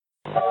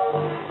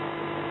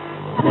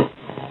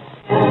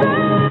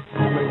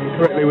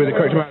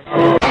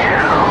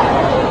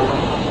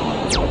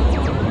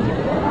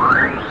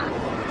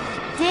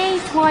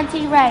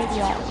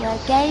Radio, where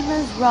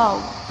gamers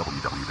roll.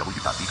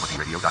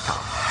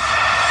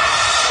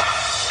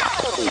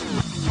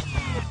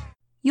 www.d20radio.com.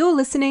 You're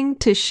listening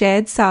to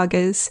Shared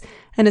Sagas,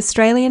 an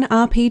Australian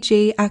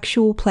RPG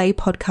actual play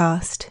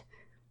podcast.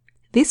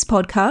 This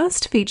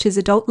podcast features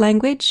adult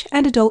language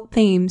and adult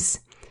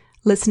themes.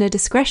 Listener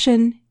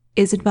discretion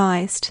is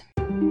advised.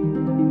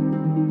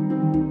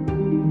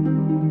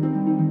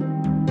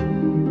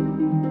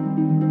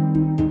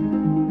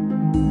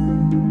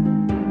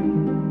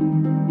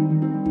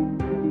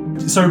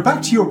 So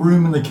back to your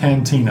room in the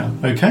cantina,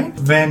 okay?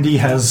 Vandy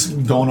has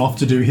gone off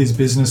to do his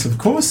business, of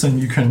course, and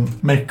you can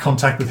make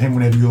contact with him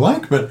whenever you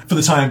like, but for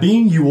the time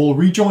being, you all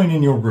rejoin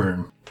in your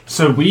room.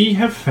 So we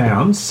have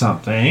found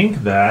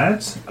something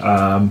that,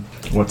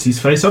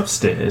 what's-his-face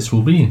upstairs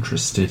will be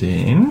interested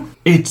in.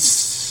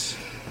 It's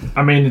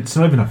not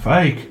even a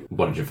fake.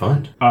 What did you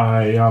find?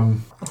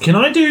 Can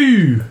I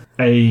do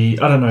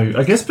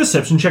I guess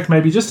perception check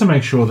maybe, just to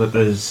make sure that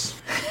there's,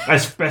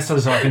 as best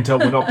as I can tell,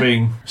 we're not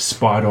being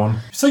spied on.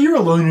 So you're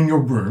alone in your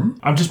room.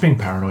 I'm just being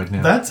paranoid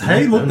now. That's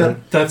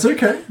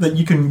okay. That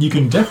you can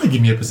definitely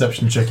give me a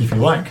perception check if you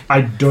like.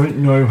 I don't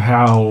know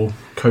how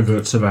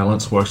covert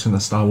surveillance works in the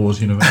Star Wars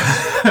universe.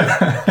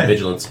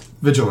 Vigilance,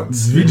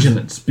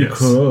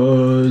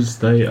 because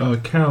they are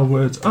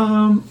cowards.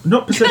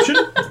 Not perception.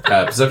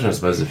 Perception, I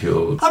suppose, if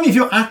you're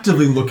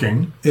actively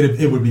looking,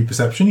 it would be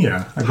perception,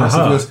 yeah. I guess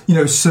if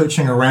you're,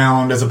 searching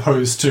around as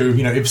opposed to,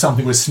 if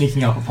something was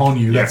sneaking up upon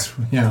you, that's,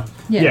 Yeah.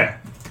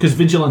 Because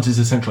vigilance is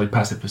essentially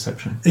passive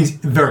perception.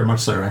 Very much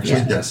so,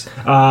 actually, yes.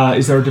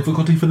 Is there a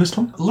difficulty for this,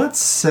 Tom? Let's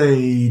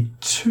say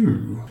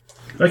 2.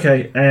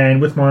 Okay,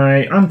 and with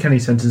my uncanny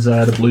senses, I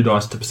add a blue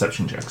dice to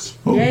perception checks.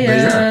 Oh,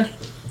 yeah.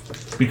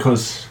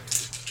 Because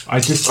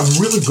I'm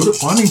really good at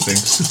finding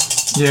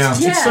things. Yeah.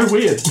 It's so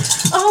weird.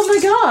 Oh my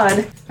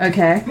god.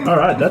 Okay.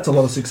 Alright, that's a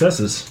lot of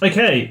successes.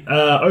 Okay,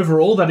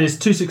 overall, that is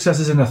 2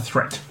 successes and a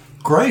threat.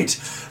 Great.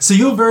 So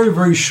you're very,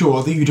 very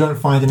sure that you don't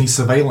find any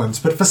surveillance,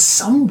 but for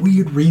some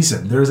weird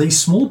reason, there is a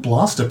small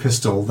blaster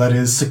pistol that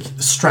is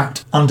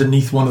strapped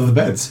underneath one of the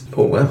beds.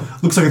 Oh, wow.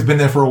 Looks like it's been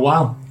there for a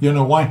while. You don't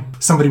know why.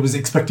 Somebody was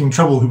expecting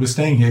trouble who was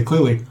staying here,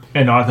 clearly.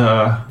 And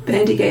either...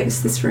 Vandy gave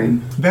us this room.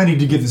 Vandy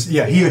did give this...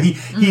 Yeah,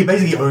 he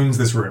basically owns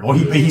this room, or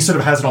he sort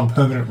of has it on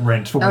permanent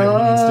rent for whenever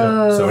he needs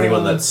to. So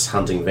anyone that's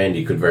hunting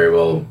Vandy could very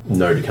well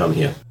know to come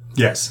here.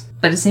 Yes.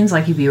 But it seems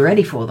like he'd be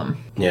ready for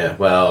them. Yeah,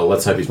 well,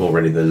 let's hope he's more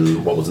ready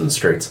than what was in the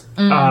streets.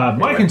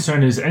 My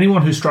concern is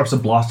anyone who straps a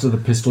blaster of the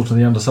pistol to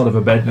the underside of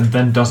a bed and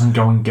then doesn't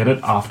go and get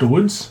it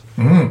afterwards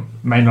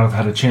may not have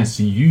had a chance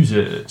to use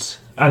it.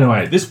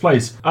 Anyway, this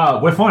place,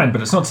 we're fine,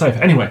 but it's not safe.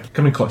 Anyway,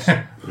 coming close.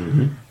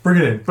 Bring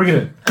it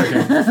in. Okay.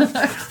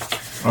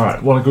 All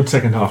right, what a good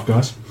second half,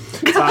 guys.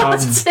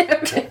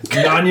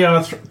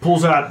 Nanya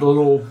pulls out the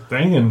little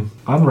thing and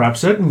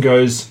unwraps it and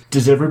goes,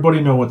 "Does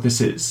everybody know what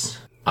this is?"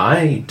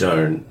 I'm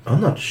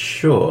not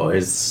sure.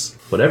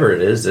 Whatever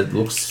it is, it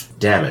looks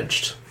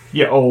damaged.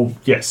 Yeah,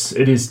 yes.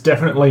 It is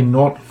definitely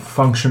not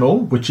functional,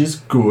 which is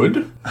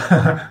good.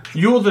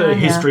 You're the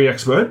history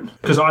expert,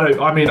 because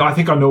I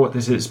think I know what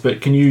this is, but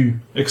can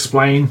you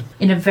explain?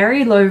 In a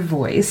very low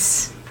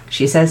voice,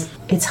 she says,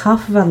 "It's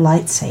half of a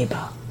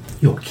lightsaber."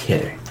 You're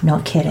kidding.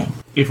 Not kidding.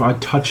 If I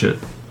touch it,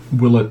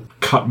 will it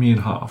cut me in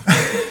half?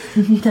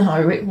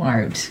 No, it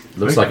won't.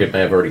 Looks like it may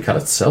have already cut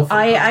itself.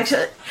 I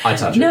touch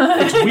no.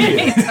 it. It's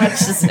weird. He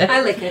touches it.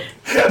 I lick it.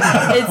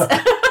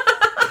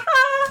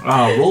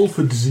 Roll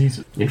for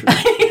disease.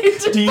 Interesting.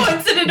 Do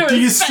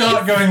you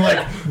start going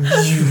like...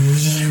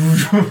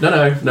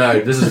 No.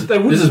 This is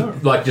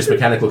like just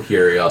mechanical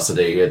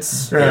curiosity.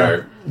 It's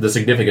the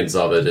significance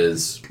of it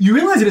is... You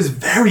realise it is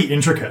very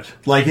intricate.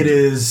 Like, it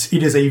is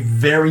a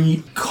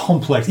very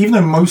complex... Even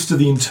though most of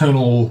the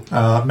internal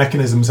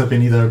mechanisms have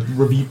been either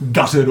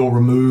gutted or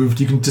removed,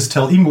 you can just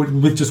tell,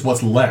 even with just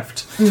what's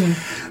left.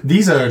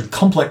 These are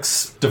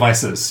complex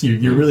devices.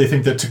 You really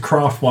think that to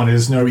craft one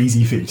is no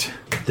easy feat.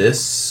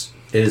 This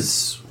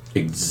is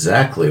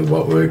exactly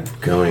what we're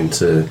going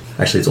to...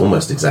 Actually, it's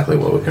almost exactly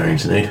what we're going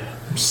to need.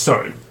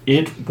 So,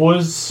 it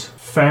was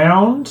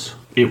found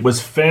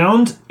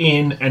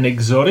in an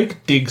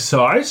exotic dig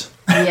site.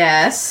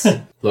 Yes.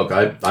 Look,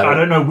 I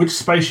don't know which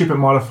spaceship it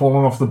might have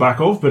fallen off the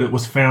back of, but it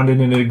was found in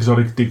an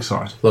exotic dig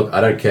site. Look,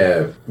 I don't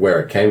care where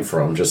it came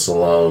from, just so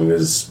long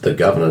as the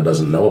governor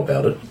doesn't know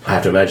about it. I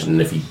have to imagine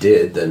if he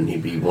did, then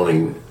he'd be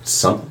adding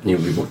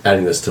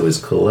this to his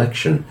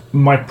collection.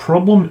 My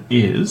problem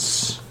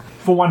is,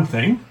 for one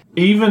thing,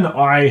 even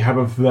I had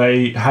a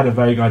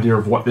vague idea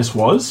of what this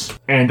was,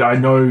 and I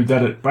know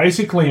that it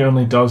basically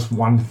only does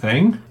one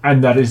thing,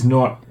 and that is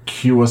not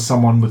cure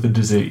someone with a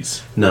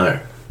disease. No,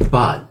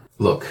 but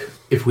look,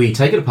 if we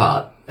take it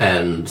apart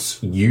and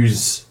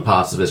use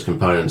parts of its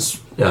components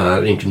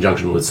in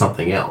conjunction with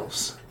something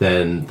else,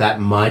 then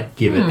that might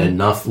give it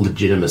enough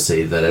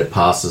legitimacy that it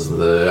passes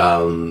the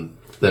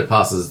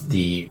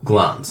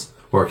glance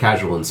or a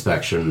casual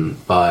inspection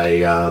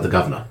by the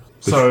governor.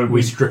 So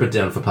we strip it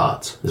down for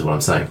parts, is what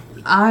I'm saying.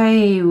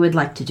 I would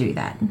like to do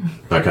that.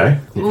 Okay.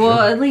 Well,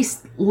 at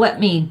least let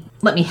me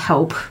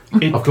help.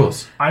 Of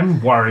course.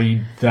 I'm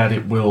worried that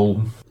it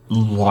will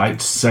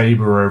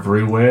lightsaber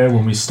everywhere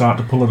when we start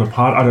to pull it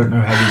apart. I don't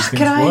know how these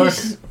things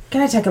work.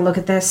 Can I take a look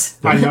at this?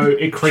 I know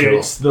it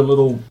creates the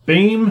little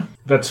beam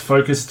that's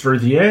focused through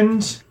the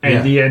end,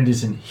 and the end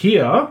isn't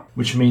here,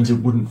 which means it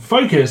wouldn't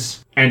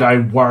focus, and I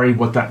worry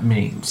what that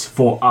means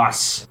for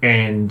us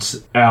and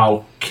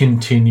our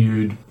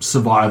continued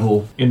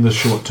survival in the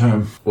short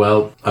term.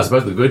 Well, I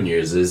suppose the good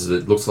news is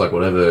it looks like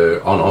whatever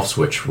on-off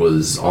switch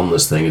was on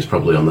this thing is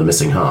probably on the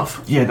missing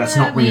half. Yeah, that's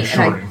not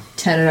reassuring.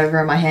 Turn it over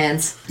in my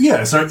hands.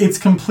 Yeah, so it's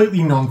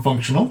completely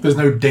non-functional. There's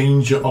no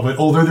danger of it.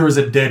 Although there is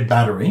a dead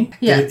battery,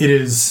 it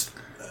is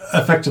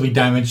effectively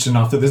damaged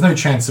enough that there's no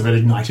chance of it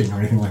igniting or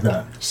anything like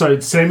that. So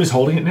Sam is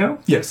holding it now?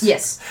 Yes.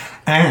 Yes.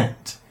 And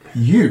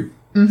you,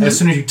 as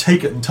soon as you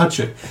take it and touch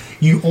it,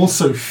 you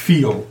also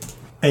feel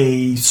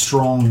a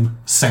strong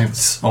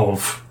sense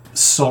of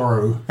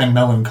sorrow and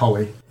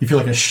melancholy. You feel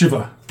like a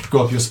shiver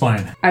go up your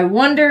spine. I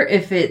wonder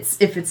if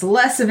it's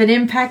less of an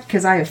impact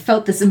because I have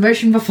felt this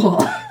emotion before.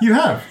 You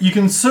have.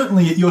 You're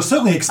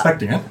certainly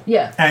expecting it.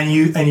 Yeah. And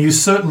you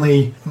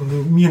certainly,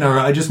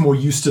 are just more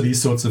used to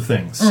these sorts of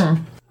things.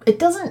 It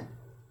doesn't...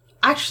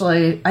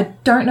 Actually, I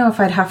don't know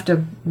if I'd have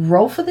to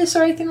roll for this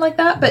or anything like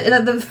that, but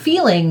the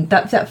feeling,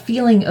 that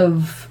feeling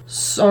of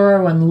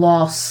sorrow and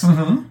loss,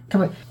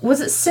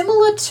 was it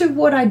similar to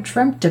what I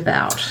dreamt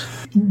about?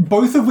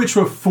 Both of which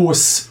were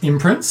force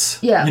imprints.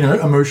 Yeah.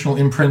 Emotional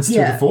imprints to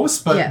the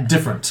force, but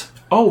different.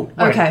 Oh,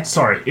 wait, Okay.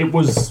 sorry. It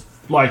was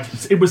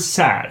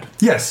sad,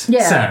 Yes,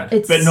 Yeah, sad.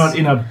 it's but not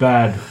in a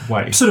bad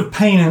way. Sort of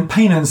pain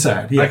and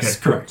sad. Yes, Okay,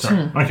 correct.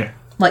 Sorry. Okay.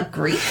 like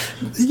grief.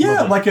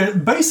 Yeah,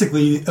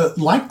 basically,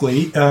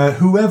 likely,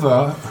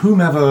 whomever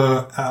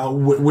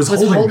was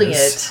holding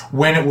this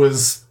when it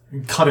was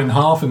cut in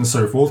half and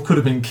so forth could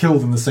have been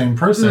killed in the same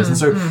process, and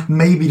so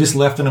maybe just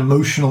left an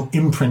emotional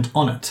imprint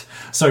on it.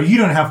 So you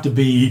don't have to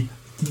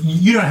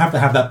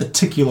have that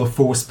particular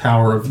force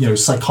power of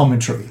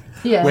psychometry.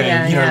 Yeah,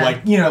 where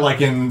like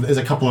in there's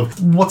a couple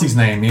of what's his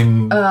name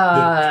in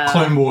the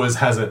Clone Wars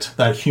has it,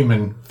 that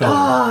human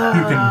fellow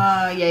who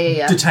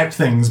can detect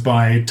things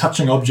by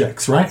touching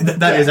objects, right?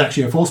 That is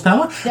actually a force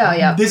power.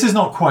 Yeah. This is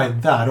not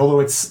quite that,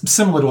 although it's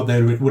similar to what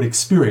they would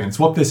experience.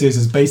 What this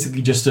is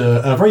basically just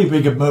a very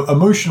big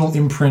emotional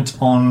imprint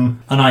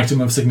on an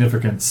item of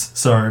significance.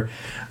 So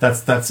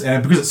that's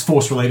because it's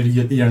force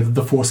related,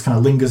 the force kind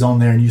of lingers on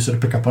there and you sort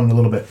of pick up on it a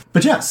little bit.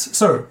 But yes,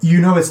 so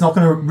it's not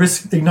going to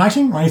risk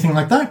igniting or anything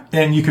like that,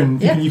 and you can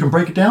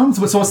break it down.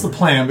 So what's the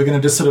plan? We're going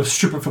to just sort of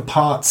strip it for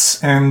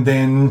parts and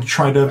then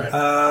try to.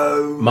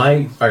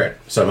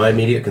 So my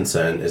immediate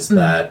concern is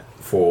that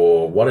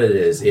for what it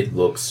is, it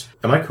looks.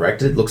 Am I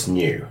correct? It looks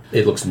new.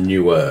 It looks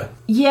newer.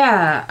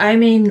 Yeah, I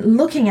mean,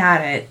 looking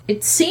at it,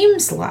 it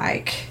seems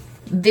like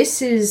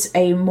this is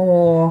a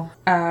more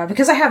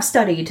because I have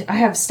studied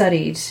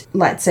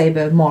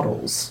lightsaber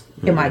models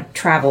in my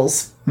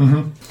travels.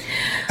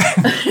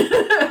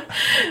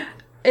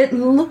 It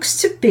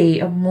looks to be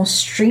a more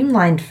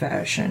streamlined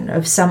version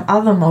of some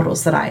other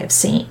models that I have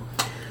seen.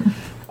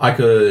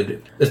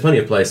 There's plenty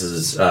of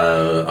places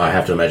I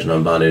have to imagine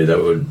on Banu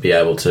that would be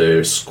able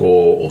to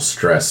score or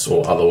stress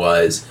or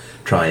otherwise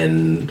try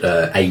and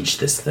age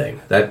this thing.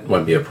 That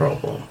won't be a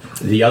problem.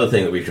 The other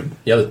thing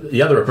that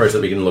the other approach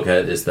that we can look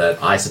at is that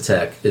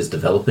Isotech is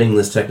developing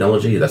this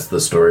technology. That's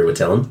the story we're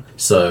telling.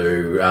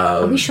 So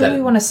Are we sure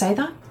we want to say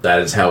that? That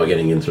is how we're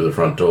getting in through the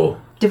front door.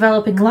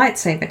 Developing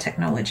lightsaber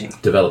technology.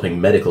 Developing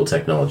medical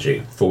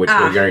technology for which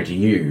we're going to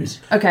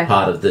use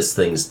part of this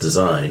thing's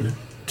design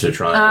to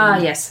try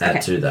and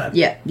add to that.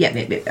 Yeah.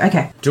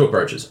 Okay. Two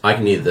approaches. I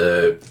can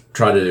either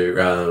try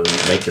to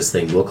make this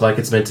thing look like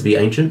it's meant to be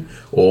ancient,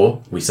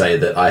 or we say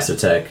that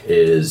Isotech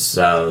is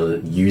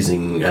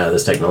using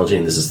this technology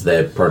and this is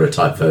their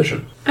prototype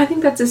version. I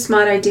think that's a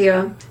smart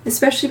idea,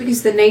 especially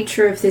because the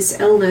nature of this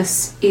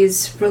illness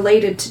is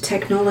related to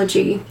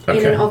technology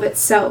in and of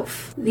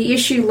itself. The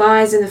issue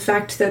lies in the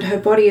fact that her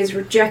body is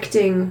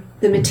rejecting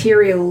the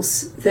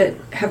materials that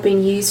have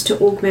been used to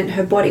augment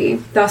her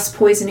body, thus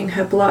poisoning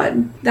her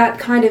blood. That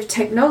kind of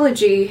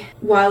technology,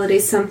 while it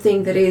is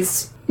something that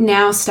is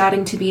now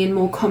starting to be in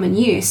more common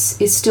use,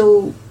 is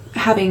still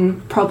having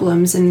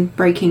problems and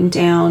breaking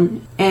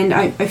down. And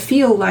I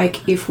feel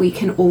like if we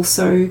can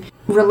also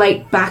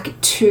relate back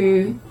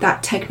to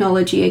that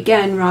technology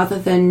again, rather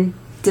than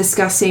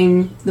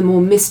discussing the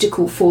more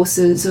mystical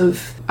forces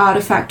of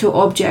artifact or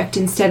object,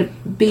 instead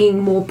of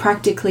being more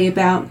practically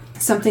about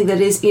something that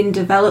is in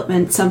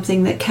development,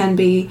 something that can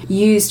be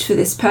used for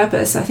this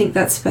purpose, I think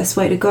that's the best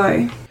way to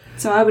go.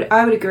 So I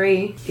would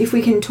agree. If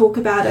we can talk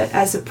about it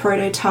as a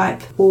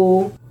prototype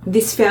or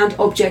this found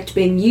object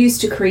being used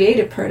to create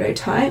a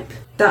prototype,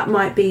 that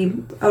might be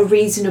a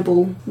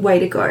reasonable way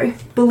to go.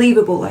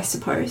 Believable, I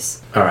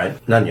suppose. All right,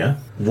 Nanya,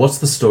 what's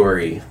the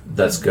story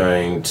that we're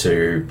going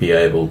to be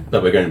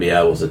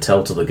able to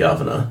tell to the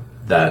governor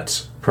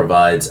that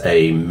provides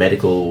a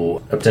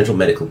potential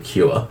medical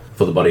cure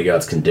for the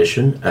bodyguard's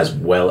condition, as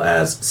well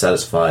as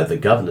satisfy the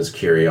governor's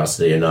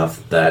curiosity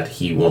enough that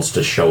he wants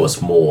to show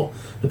us more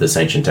of this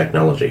ancient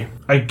technology.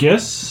 I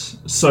guess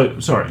so.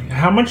 Sorry,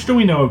 how much do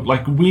we know?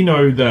 Like, we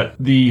know that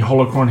the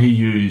holocron he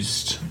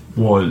used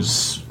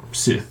was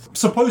Sith.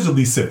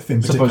 Supposedly Sith,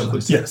 in particular.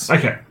 Supposedly Sith. Yes.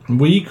 Okay.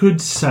 We could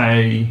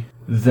say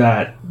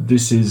that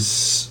this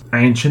is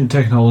ancient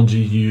technology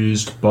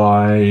used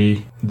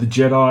by the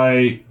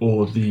Jedi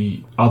or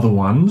the other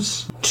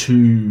ones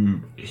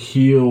to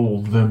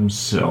heal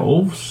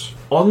themselves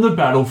on the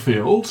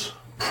battlefield,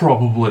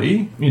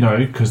 probably,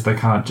 because they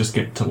can't just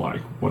get to,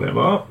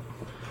 whatever.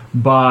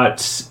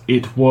 But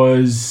it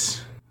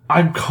was...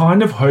 I'm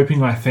kind of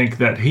hoping, I think,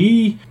 that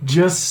he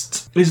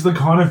just is the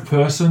kind of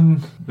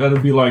person that'll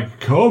be like,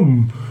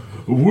 come...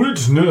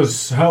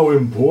 witness how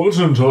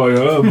important I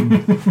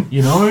am.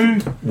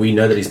 We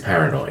know that he's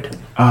paranoid.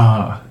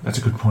 That's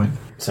a good point.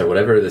 So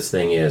whatever this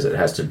thing is, it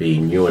has to be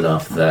new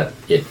enough that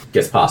it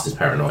gets past his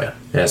paranoia.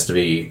 It has to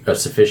be of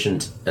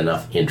sufficient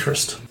enough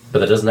interest. But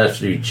that doesn't have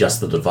to be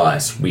just the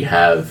device. We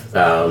have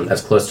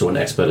as close to an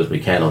expert as we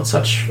can on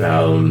such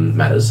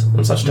matters,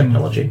 on such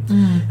technology.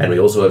 And we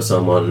also have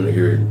someone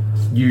who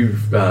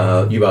you've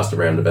asked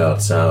around about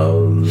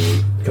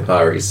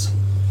Kapari's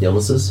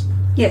illnesses.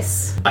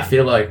 Yes. I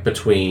feel like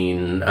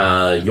between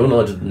your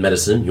knowledge of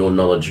medicine, your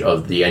knowledge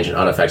of the ancient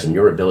artifacts, and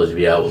your ability to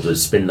be able to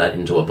spin that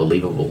into a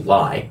believable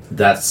lie,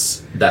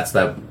 that's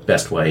the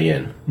best way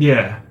in.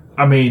 Yeah.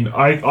 I mean,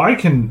 I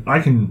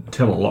can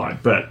tell a lie,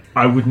 but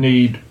I would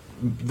need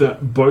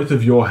both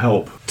of your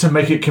help to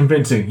make it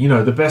convincing.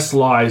 The best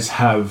lies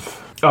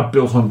are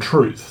built on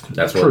truth.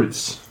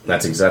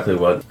 That's exactly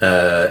what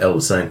Elle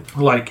was saying.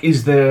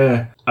 Is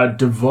there a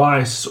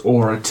device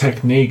or a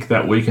technique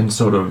that we can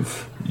sort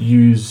of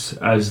use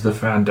as the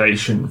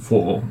foundation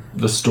for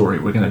the story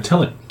we're going to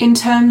tell it? In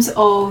terms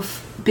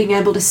of being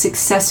able to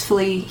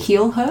successfully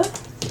heal her?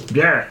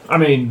 Yeah, I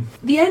mean...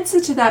 The answer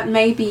to that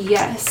may be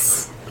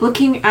yes.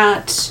 Looking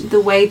at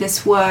the way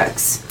this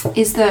works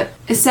is that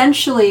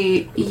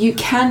essentially you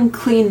can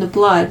clean the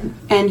blood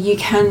and you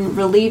can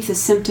relieve the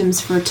symptoms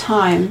for a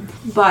time,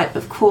 but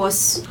of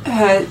course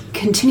her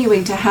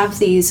continuing to have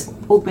these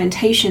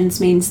augmentations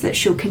means that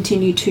she'll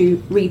continue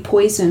to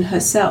re-poison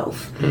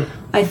herself.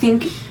 I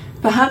think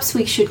perhaps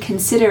we should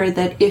consider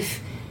that if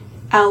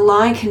our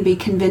lie can be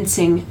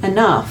convincing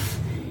enough,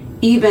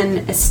 even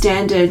a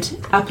standard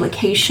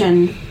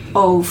application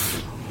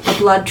of a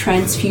blood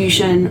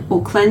transfusion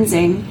or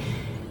cleansing,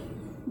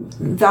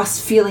 thus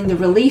feeling the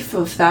relief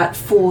of that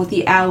for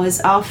the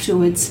hours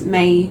afterwards,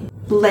 may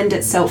lend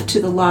itself to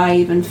the lie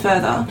even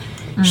further.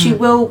 She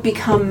will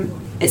become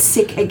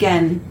sick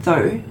again,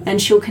 though, and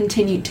she'll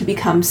continue to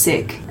become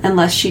sick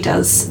unless she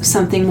does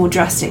something more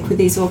drastic with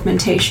these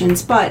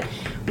augmentations, but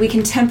we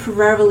can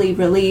temporarily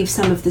relieve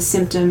some of the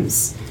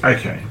symptoms.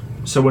 Okay,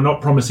 so we're not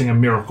promising a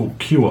miracle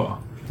cure.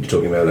 You're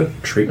talking about a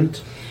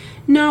treatment?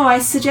 No, I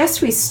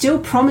suggest we still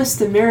promise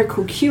the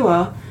miracle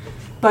cure,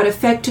 but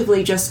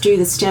effectively just do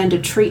the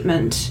standard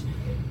treatment.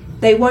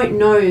 They won't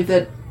know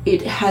that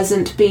it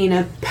hasn't been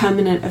a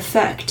permanent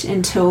effect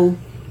until...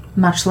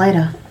 much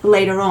later.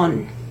 Later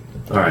on.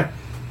 Alright.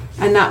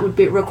 And that would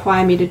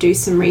require me to do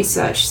some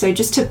research. So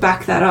just to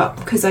back that up,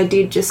 because I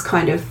did just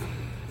kind of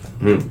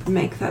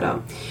make that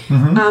up.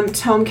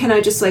 Tom, can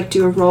I just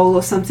do a roll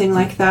or something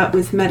like that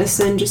with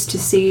medicine just to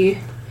see...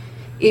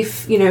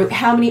 if,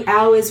 how many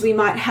hours we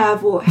might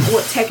have or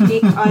what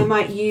technique I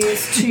might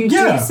use to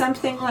do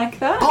something like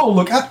that? Oh,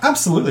 look,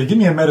 absolutely. Give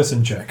me a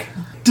medicine check.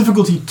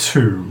 Difficulty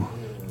 2.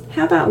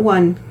 How about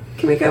 1?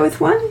 Can we go with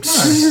 1?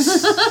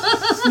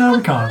 No,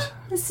 we can't.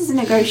 This is a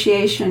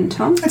negotiation,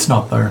 Tom. It's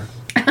not, though.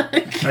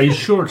 Are you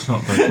sure it's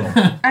not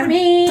though? I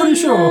mean... Pretty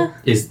sure.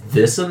 Is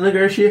this a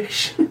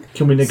negotiation?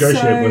 Can we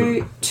negotiate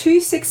with it?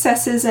 2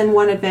 successes and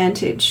 1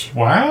 advantage.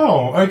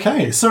 Wow.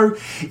 Okay. So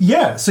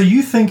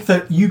you think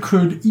that you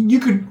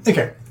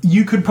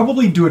could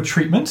probably do a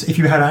treatment if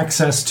you had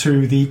access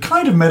to the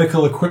kind of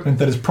medical equipment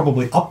that is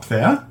probably up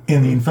there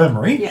in the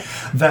infirmary,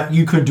 that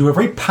you could do a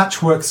very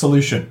patchwork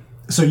solution.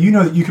 So you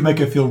know that you can make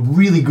her feel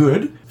really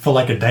good for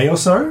a day or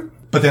so,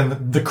 but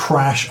then the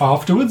crash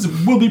afterwards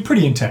will be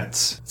pretty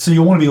intense. So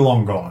you'll want to be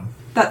long gone.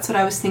 That's what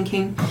I was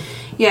thinking.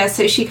 Yeah,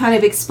 so she kind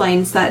of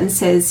explains that and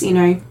says,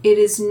 it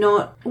is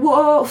not...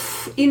 Well,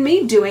 in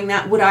me doing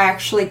that, would I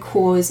actually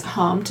cause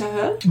harm to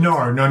her?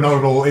 No, not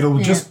at all. It'll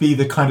just be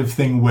the kind of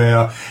thing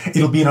where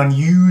it'll be an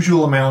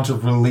unusual amount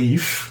of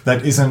relief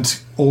that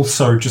isn't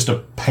also just a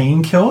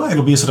painkiller.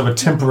 It'll be a sort of a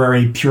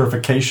temporary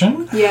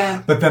purification.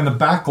 Yeah. But then the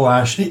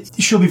backlash,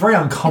 she'll be very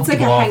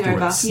uncomfortable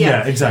afterwards. It's like a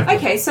hangover. Yeah, exactly.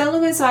 Okay, so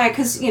long as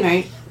because,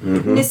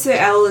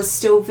 Nissa L is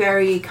still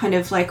very kind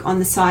of on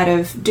the side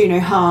of do no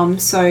harm,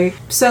 so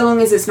long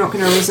as it's not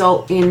going to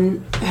result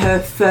in her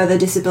further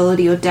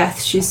disability or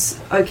death, she's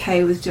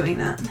okay with doing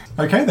that.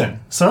 Okay then,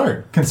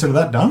 so consider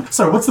that done.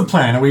 So what's the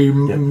plan? Are we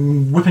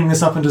whipping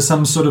this up into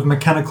some sort of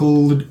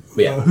mechanical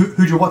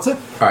who'd what's it?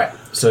 Alright,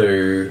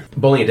 so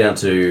boiling it down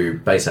to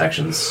base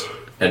actions,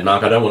 and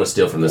Mark, I don't want to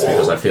steal from this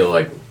because I feel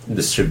like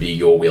this should be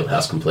your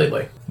wheelhouse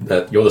completely.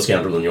 That you're the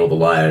scoundrel and you're the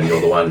liar and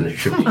you're the one who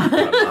should be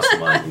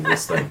masterminding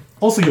this thing.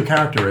 Also, your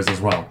character is as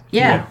well.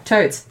 Yeah,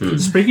 totes.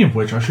 Speaking of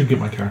which, I should get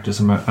my character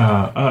some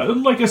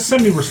like a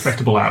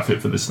semi-respectable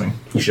outfit for this thing.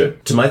 You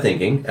should. To my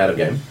thinking, out of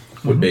game,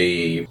 would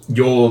be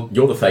you're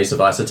the face of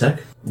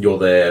Isotech. You're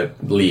their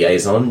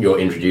liaison. You're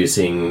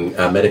introducing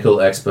a medical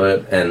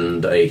expert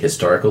and a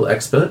historical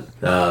expert,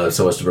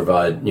 so as to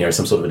provide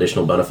some sort of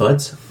additional bona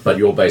fides. But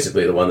you're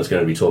basically the one that's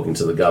going to be talking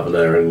to the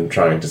governor and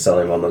trying to sell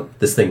him on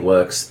this thing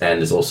works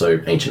and is also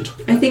ancient.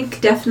 I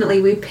think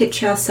definitely we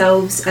pitch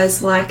ourselves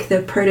as like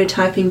the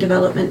prototyping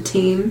development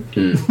team.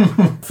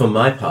 For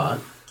my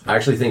part, I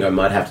actually think I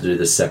might have to do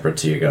this separate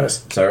to you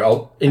guys. So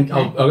I'll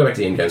go back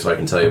to the in-game so I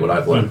can tell you what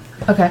I've learned.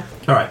 Okay.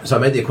 All right, so I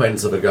made the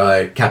acquaintance of a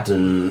guy,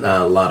 Captain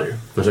Lardo.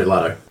 I'm sorry,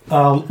 Lardo.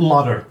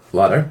 Lardo.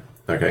 Lardo?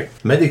 Okay.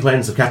 I made the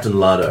acquaintance of Captain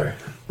Lardo.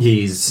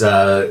 He's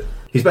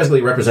basically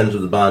a representative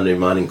of the Banu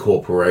Mining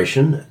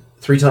Corporation.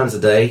 3 times a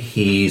day,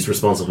 he's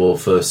responsible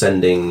for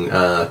sending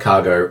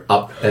cargo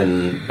up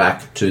and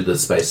back to the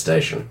space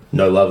station.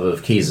 No love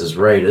of Keys's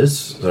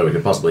Raiders, so we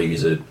could possibly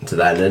use it to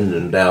that end.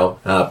 And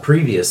our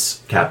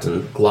previous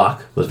captain,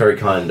 Gluck, was very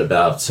kind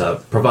about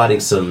providing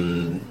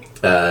some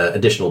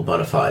additional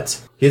bona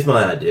fides. Here's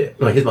my idea.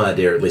 Well, here's my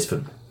idea, at least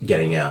for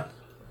getting out.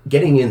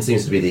 Getting in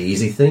seems to be the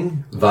easy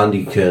thing.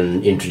 Vandi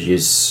can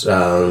introduce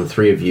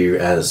 3 of you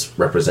as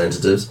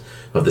representatives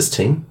of this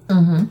team.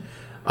 Mm-hmm.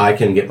 I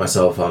can get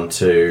myself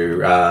onto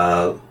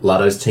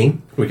Lardo's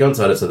team. We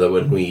coincide it so that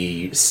when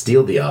we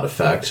steal the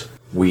artifact,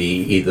 we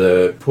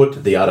either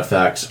put the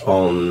artifact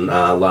on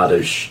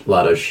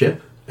Lardo's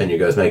ship, and you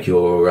guys make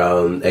your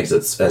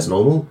exits as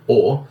normal,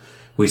 or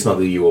we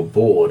smuggle you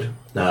aboard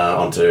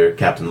onto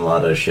Captain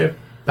Lardo's ship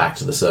back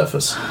to the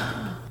surface.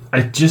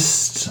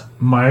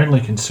 My only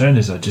concern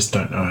is I just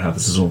don't know how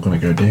this is all going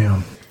to go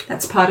down.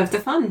 That's part of the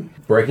fun.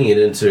 Breaking it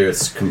into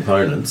its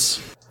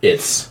components,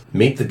 it's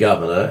meet the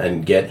governor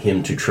and get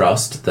him to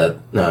trust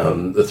that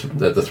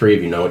the 3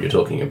 of you know what you're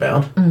talking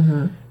about.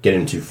 Mm-hmm. Get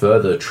him to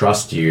further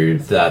trust you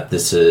that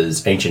this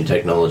is ancient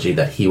technology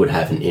that he would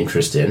have an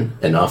interest in,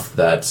 enough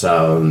that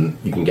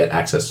you can get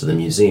access to the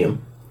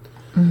museum.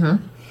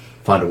 Mm-hmm.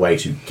 Find a way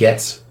to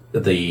get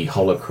the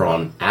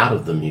holocron out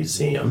of the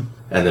museum,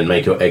 and then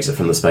make your exit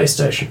from the space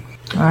station.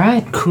 All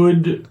right.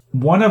 Could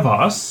one of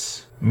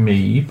us,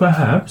 me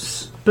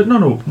perhaps, but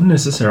not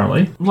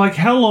necessarily, like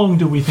how long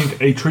do we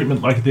think a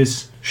treatment like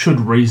this should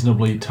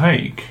reasonably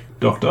take,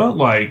 Doctor?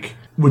 Like,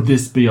 would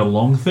this be a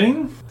long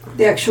thing?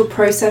 The actual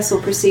process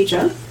or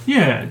procedure?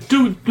 Yeah.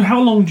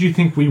 How long do you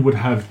think we would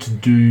have to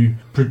do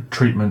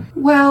treatment?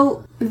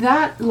 Well,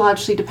 that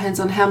largely depends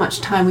on how much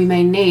time we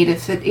may need.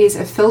 If it is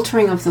a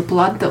filtering of the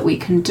blood that we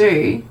can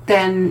do,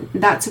 then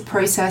that's a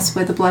process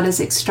where the blood is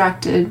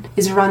extracted,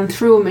 is run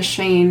through a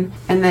machine,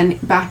 and then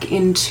back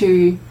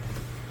into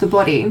the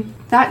body.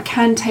 That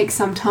can take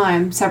some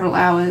time, several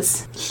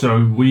hours.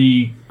 So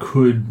we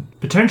could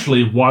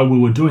potentially, while we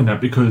were doing that,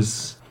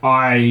 because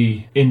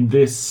in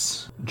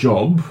this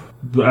job,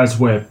 as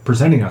we're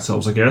presenting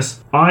ourselves, I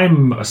guess,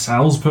 I'm a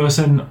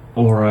salesperson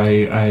or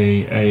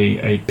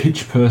a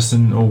pitch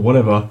person or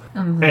whatever,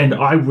 and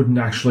I wouldn't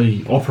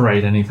actually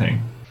operate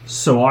anything.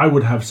 So I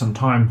would have some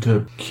time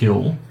to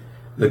kill.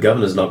 The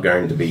governor's not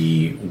going to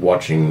be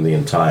watching the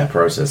entire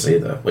process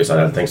either. At least I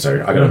don't think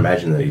so. I can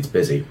imagine that he's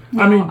busy.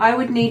 No, I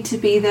would need to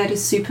be there to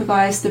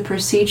supervise the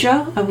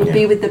procedure. I would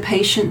be with the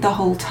patient the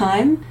whole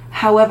time.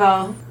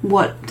 However,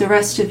 what the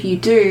rest of you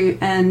do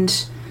and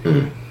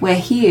where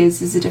he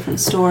is a different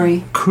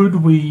story. Could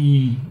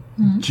we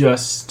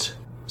just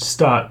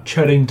start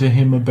chatting to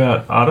him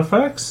about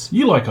artifacts?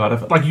 You like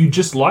artifacts. Like, you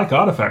just like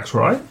artifacts,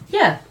 right?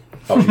 Yeah.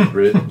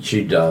 Oh,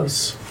 she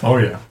does. Oh,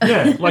 yeah.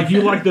 Yeah, like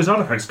you like those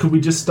artifacts. Could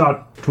we just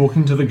start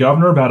talking to the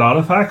governor about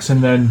artifacts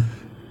and then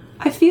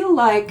I feel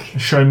like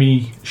show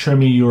me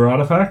your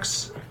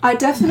artifacts? I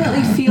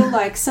definitely feel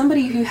like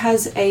somebody who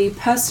has a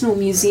personal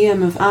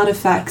museum of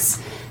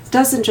artifacts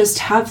doesn't just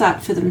have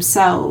that for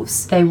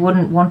themselves. They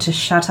wouldn't want to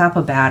shut up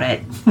about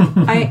it.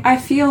 I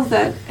feel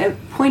that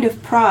at point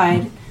of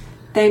pride,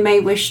 they may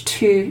wish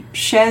to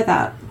share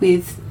that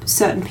with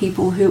certain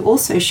people who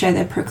also share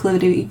their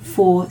proclivity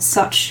for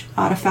such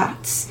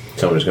artifacts.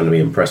 Someone who's going to be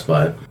impressed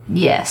by it.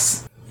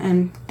 Yes.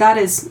 And that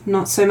is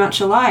not so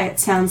much a lie. It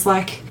sounds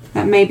like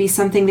that may be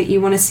something that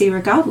you want to see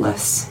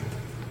regardless.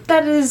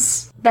 That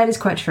is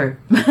quite true.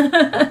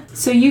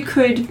 So you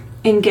could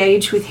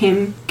engage with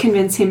him,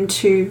 convince him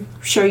to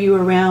show you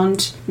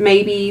around,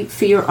 maybe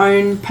for your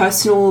own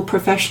personal or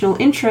professional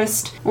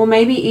interest, or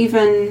maybe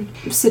even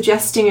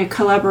suggesting a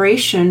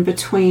collaboration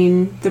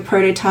between the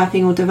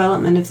prototyping or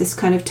development of this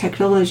kind of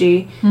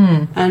technology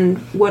and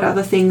what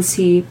other things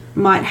he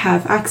might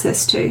have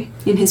access to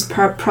in his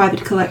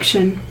private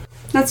collection.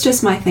 That's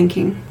just my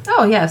thinking.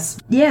 Oh, yes.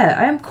 Yeah,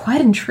 I am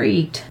quite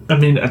intrigued. I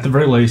mean, at the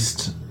very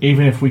least,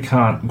 even if we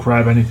can't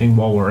grab anything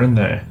while we're in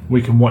there,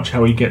 we can watch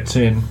how he gets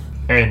in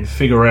and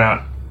figure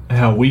out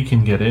how we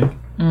can get in.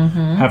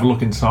 Mm-hmm. Have a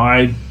look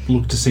inside,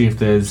 look to see if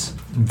there's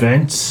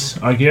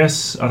vents, I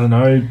guess. I don't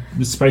know.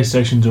 The space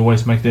stations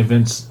always make their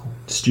vents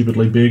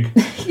stupidly big.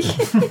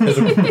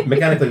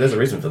 Mechanically, there's a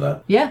reason for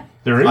that. Yeah.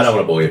 There is. I don't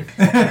want to bore you.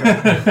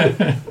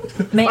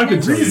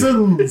 Maintenance.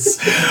 Reasons.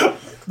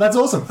 That's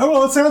awesome. Oh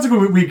well, it sounds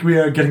like we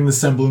are getting the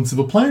semblance of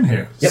a plan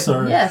here. Yep.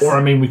 So Yes. Or,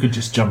 I mean, we could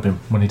just jump him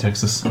when he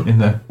takes us in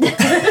there.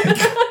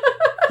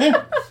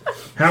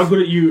 How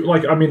good at you?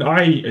 Like, I mean,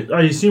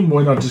 I assume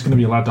we're not just going to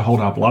be allowed to hold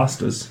our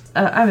blasters.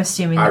 I'm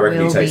assuming I that reckon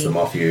he we'll takes be... them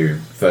off you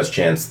first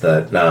chance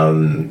that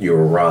you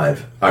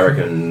arrive. I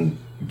reckon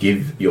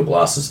give your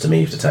blasters to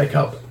me to take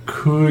up.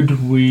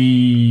 Could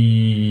we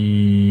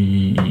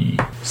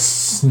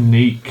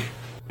sneak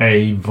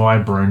a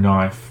vibro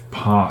knife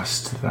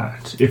past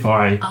that? If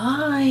I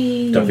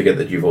Don't forget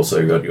that you've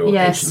also got your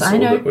Yes, ancient I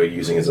sword know. that we're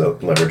using as a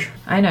leverage.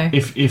 I know.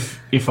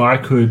 if I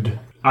could,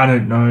 I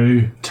don't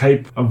know,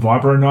 tape a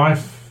vibro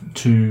knife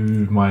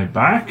to my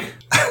back,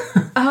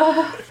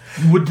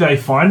 would they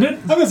find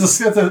it? that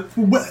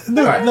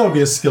would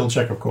be a skill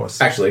check, of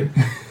course. Actually,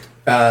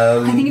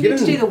 I think you need to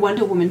given- do the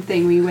Wonder Woman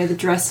thing where you wear the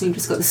dress and you've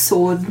just got the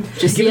sword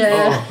just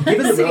Yeah. given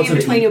the sitting in relative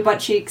between your butt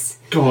cheeks.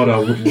 God, I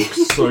would look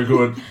so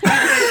good.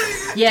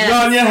 Yeah.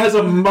 Narnia has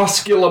a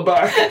muscular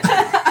back.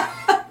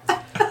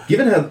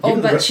 given how All given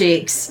the, butt re-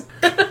 cheeks.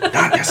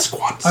 Narnia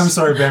squats. I'm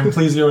sorry, Ben.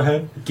 Please go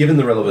ahead. given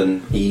the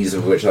relevant ease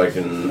of which I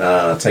can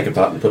take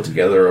apart and put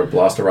together a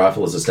blaster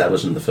rifle as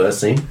established in the first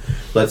scene,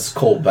 let's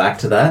call back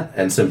to that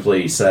and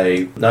simply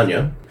say,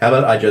 Nanya, how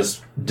about I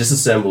just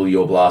disassemble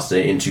your blaster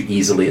into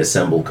easily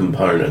assembled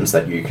components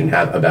that you can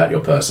have about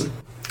your person?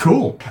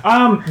 Cool.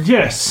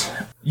 Yes.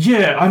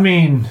 Yeah, I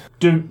mean,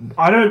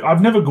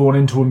 I've never gone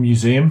into a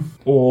museum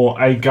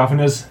or a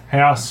governor's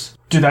house.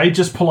 Do they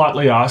just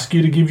politely ask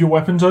you to give your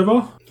weapons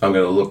over? I'm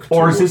going to look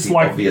Or is towards this the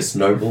like- obvious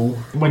noble.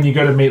 When you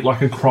go to meet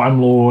like a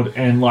crime lord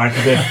and like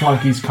their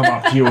flunkies come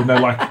up to you and they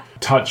like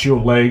touch your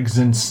legs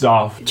and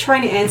stuff.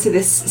 Trying to answer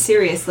this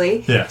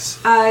seriously.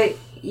 Yes.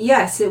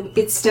 Yes,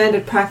 it's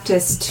standard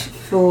practice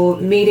for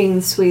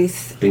meetings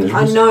with Dangerous.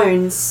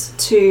 unknowns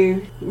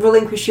to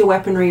relinquish your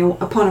weaponry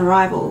upon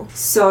arrival.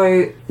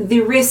 So the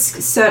risk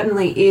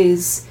certainly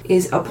is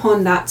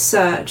upon that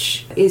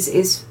search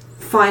is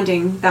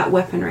finding that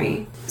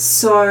weaponry.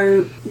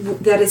 So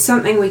that is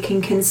something we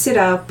can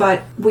consider,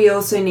 but we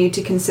also need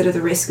to consider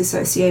the risk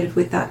associated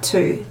with that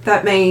too.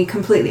 That may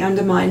completely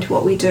undermine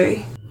what we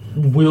do.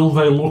 Will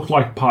they look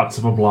like parts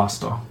of a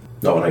blaster?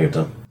 Not when I get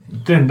done.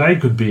 Then they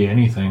could be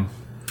anything.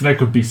 They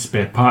could be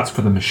spare parts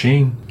for the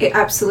machine.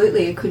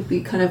 Absolutely, it could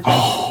be kind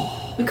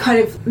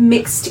of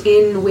mixed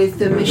in with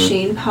the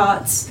machine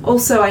parts.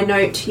 Also, I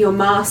note your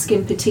mask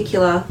in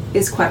particular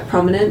is quite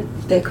prominent.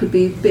 There could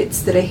be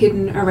bits that are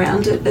hidden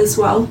around it as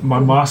well. My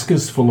mask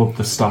is full of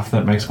the stuff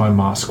that makes my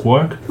mask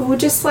work. But we'll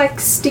just like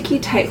sticky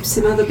tape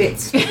some other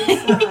bits.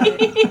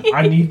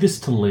 I need this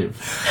to live.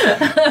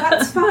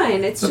 That's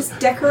fine. It's just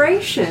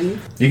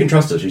decoration. You can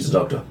trust her, she's a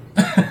doctor.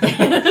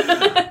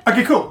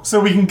 Okay, cool. So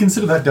we can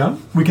consider that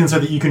done. We can say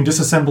that you can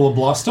disassemble a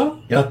blaster.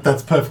 Yep.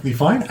 That's perfectly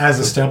fine, as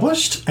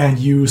established, and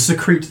you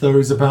secrete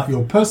those about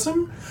your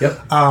person.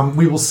 Yep.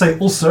 We will say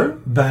also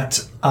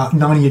that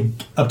Narnia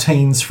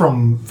obtains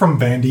from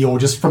Vandy or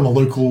just from a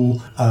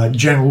local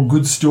general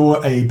goods store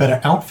a better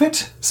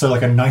outfit. So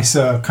like a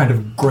nicer kind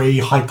of grey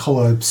high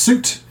collar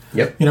suit.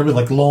 Yep. You know, with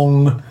like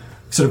long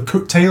sort of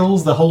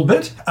coattails, the whole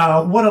bit.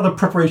 What other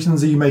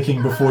preparations are you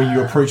making before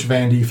you approach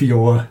Vandy for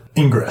your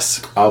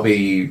ingress? I'll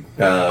be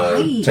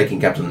taking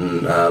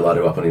Captain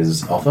Lado up on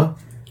his offer.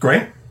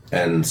 Great.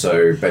 And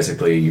so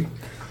basically,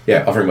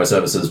 yeah, offering my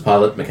services,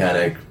 pilot,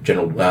 mechanic,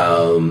 general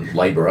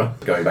labourer,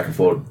 going back and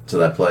forth to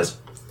that place.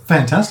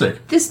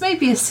 Fantastic. This may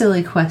be a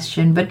silly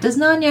question, but does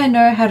Narnia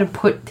know how to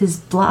put his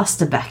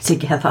blaster back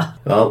together?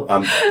 Well,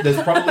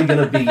 there's probably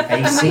going to be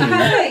a scene.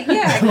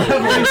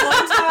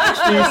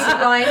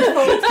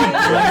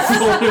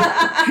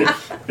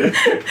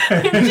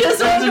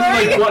 Just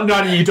wondering. Like,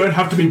 no, you don't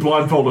have to be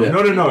blindfolded.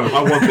 Yeah. No,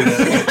 I want this.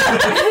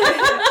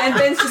 And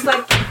Ben's just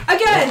like,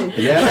 again!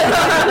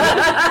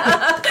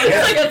 Yeah.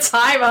 It's like a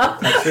timer.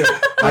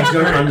 I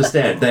don't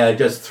understand. They are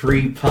just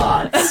 3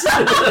 parts.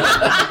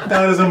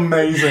 That is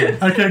amazing.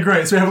 Okay,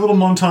 great. So we have a little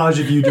montage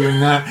of you doing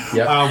that.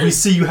 Yep. We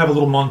see you have a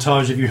little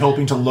montage of you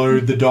helping to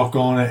load the dock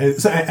on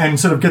it and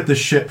sort of get the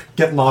ship,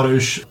 get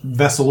Lado's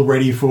vessel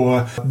ready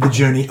for the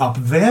journey up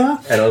there.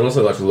 And I'd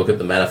also like to look at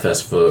the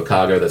manifest for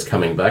cargo that's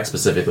coming back,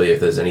 specifically if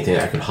there's anything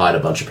that can hide a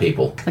bunch of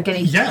people. Like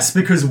any Yes,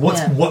 because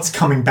what's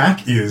coming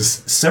back is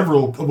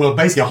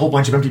basically a whole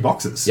bunch of empty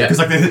boxes. Yeah. Because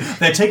like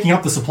they're taking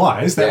up the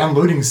supplies, they're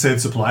unloading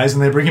said supplies,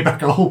 and they're bringing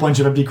back a whole bunch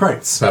of empty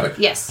crates. Perfect.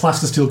 Yes.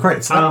 Plasticine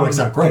crates. That works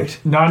out great.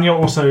 Narnia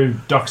also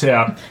ducks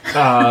out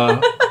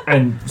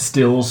and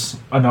steals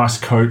a nice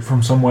coat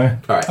from somewhere.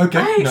 All right.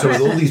 Okay. So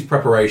with all these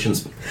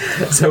preparations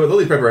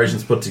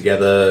put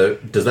together,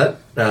 does that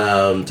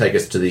take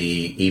us to the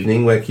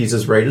evening where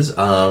Kiza's Raiders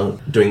are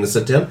doing the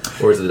sit down,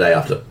 or is it the day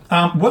after?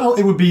 Well,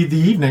 it would be the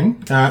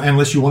evening,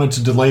 unless you wanted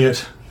to delay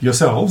it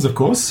yourselves, of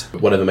course.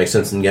 Whatever makes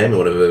sense in game, or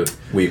whatever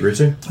we agree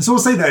to. So we'll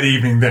say that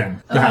evening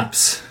then,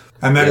 perhaps.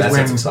 And that Yeah, is that when...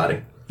 sounds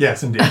exciting.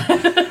 Yes, indeed.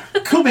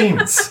 Cool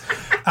beans.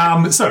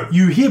 So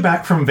you hear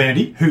back from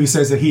Vandy, who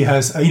says that he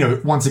has,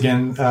 once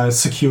again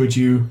secured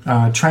you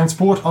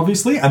transport,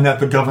 obviously, and that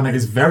the governor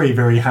is very,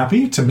 very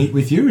happy to meet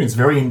with you and is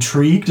very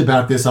intrigued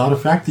about this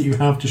artifact that you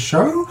have to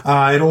show.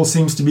 It all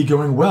seems to be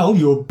going well.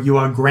 You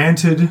are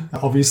granted,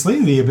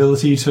 obviously, the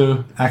ability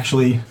to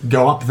actually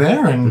go up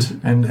there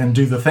and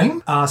do the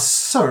thing.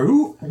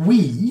 So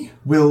we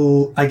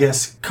will, I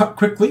guess, cut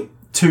quickly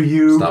to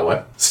you.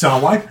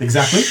 Starwipe,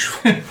 exactly.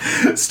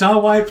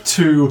 Starwipe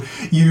to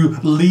you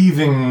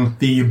leaving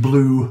the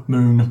blue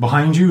moon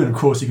behind you, and of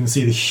course you can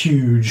see the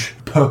huge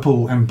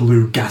purple and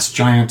blue gas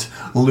giant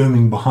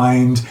looming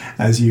behind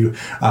as you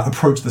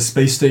approach the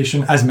space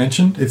station. As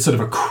mentioned, it's sort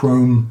of a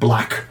chrome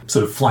black,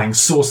 sort of flying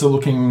saucer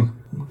looking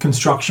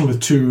construction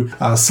with two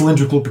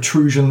cylindrical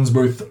protrusions,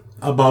 both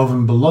above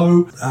and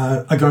below,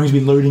 are going to be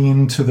loading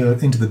into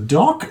the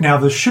dock. Now,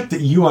 the ship that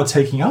you are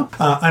taking up,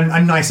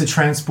 a nicer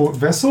transport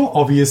vessel,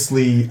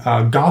 obviously,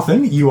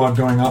 Garthan, you are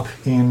going up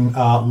in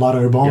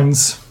Lado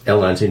Bond's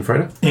L19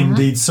 freighter.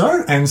 Indeed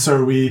so. And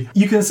so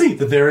you can see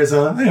that there is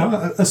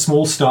a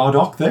small star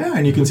dock there,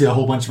 and you can see a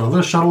whole bunch of other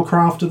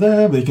shuttlecraft are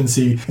there, but you can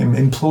see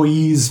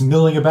employees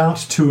milling about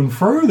to and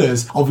fro.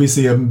 There's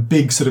obviously a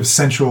big sort of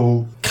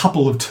central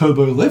couple of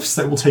turbo lifts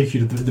that will take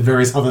you to the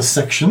various other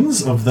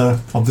sections of the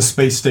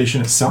space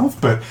station itself.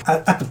 But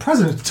at the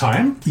present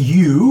time,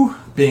 you,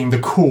 being the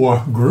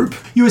core group,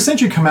 you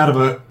essentially come out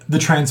of the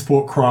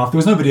transport craft. There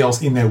was nobody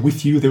else in there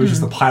with you. There was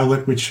just the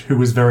pilot, who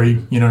was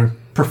very,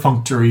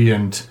 perfunctory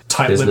and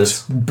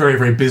tight-lipped, very,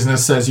 very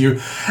business. As you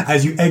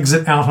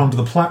exit out onto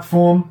the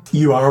platform,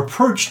 you are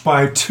approached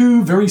by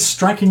two very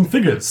striking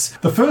figures.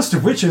 The first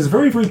of which is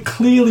very, very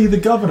clearly the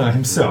governor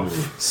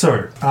himself.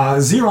 So,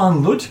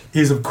 Ziran Lud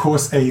is, of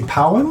course, a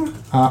Powan.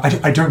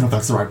 I don't know if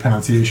that's the right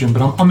pronunciation,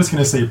 but I'm just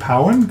going to say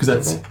Powan because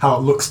that's how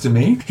it looks to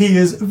me. He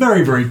is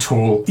very, very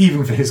tall,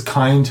 even for his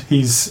kind.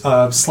 He's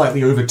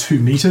slightly over 2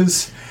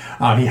 meters.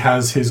 He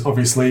has his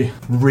obviously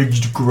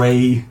ridged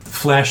grey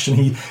flesh, and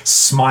he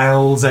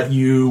smiles at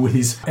you with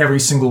every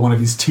single one of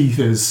his teeth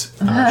is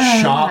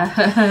sharp,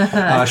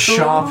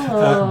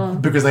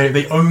 because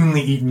they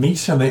only eat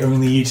meat, and they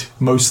only eat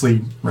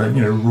mostly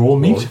raw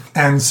meat,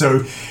 and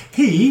so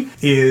he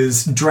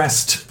is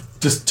dressed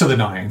just to the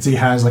nines. He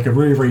has like a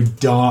very, very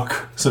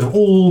dark, sort of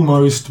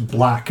almost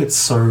black, it's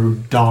so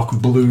dark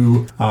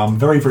blue,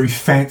 very, very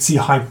fancy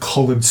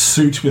high-collared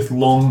suit with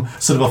long,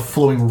 sort of a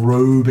flowing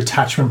robe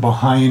attachment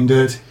behind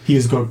it. He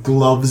has got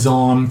gloves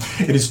on.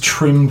 It is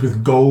trimmed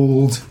with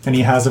gold, and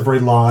he has a very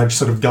large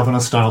sort of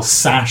governor-style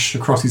sash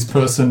across his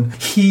person.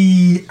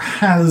 He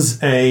has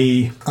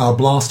a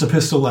blaster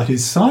pistol at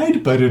his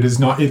side, but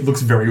it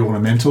looks very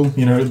ornamental.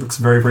 It looks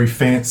very, very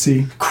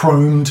fancy.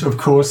 Chromed, of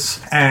course.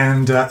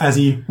 And as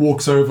he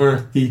walks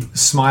over, he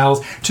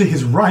smiles. To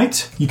his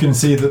right, you can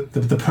see that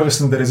the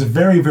person that is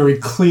very, very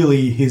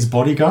clearly his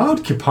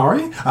bodyguard,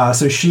 Kipari.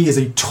 So she is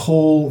a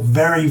tall,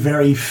 very,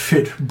 very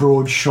fit,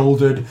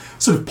 broad-shouldered,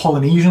 sort of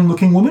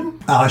Polynesian-looking woman.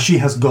 She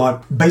has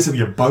got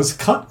basically a buzz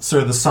cut,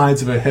 so the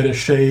sides of her head are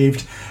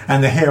shaved,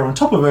 and the hair on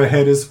top of her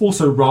head is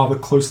also rather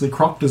closely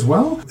cropped as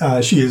well.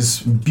 She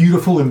is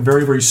beautiful and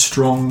very, very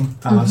strong,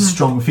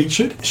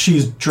 strong-featured.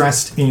 She's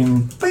dressed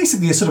in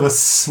basically a sort of a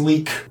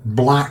sleek,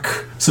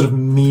 black, sort of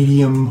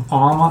medium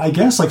armor, I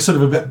guess, like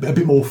sort of a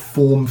bit more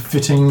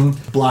form-fitting,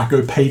 black,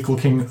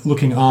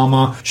 opaque-looking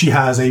armor. She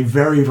has a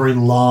very, very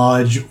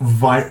large,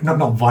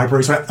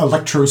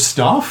 electro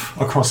staff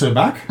across her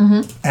back,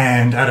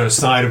 and at her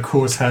side, of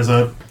course, has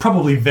a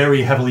probably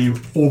very heavily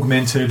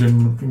augmented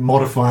and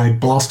modified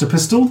blaster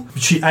pistol.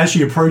 As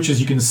she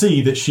approaches, you can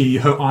see that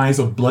her eyes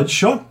are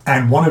bloodshot,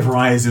 and one of her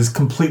eyes is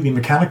completely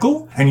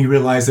mechanical, and you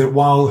realize that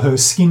while her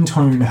skin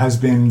tone has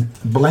been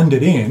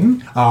blended in,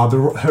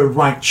 her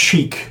right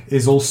cheek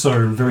is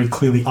also very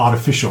clearly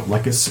artificial,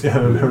 like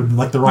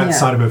the right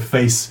side of her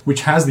face,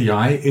 which has the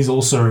eye, is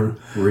also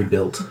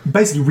rebuilt.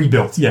 Basically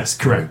rebuilt, yes,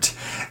 correct.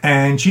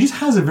 And she just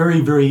has a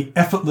very, very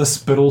effortless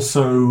but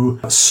also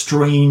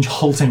strange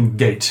halting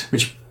gait,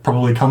 which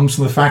probably comes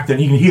from the fact that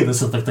you can hear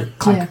this like the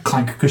clank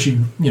clank because she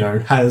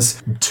has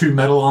 2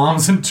 metal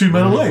arms and 2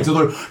 metal legs,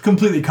 although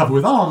completely covered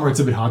with armor it's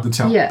a bit hard to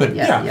tell.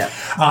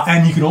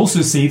 And you can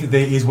also see that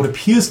there is what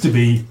appears to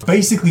be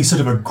basically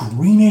sort of a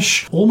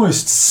greenish,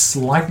 almost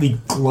slightly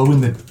glow in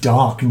the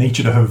dark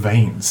nature to her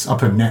veins up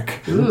her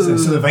neck. So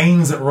the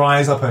veins that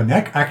rise up her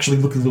neck actually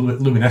look a little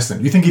bit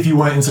luminescent. You think if you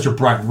weren't in such a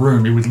bright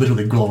room it would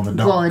literally glow in the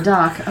dark. Glow in the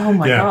dark. Oh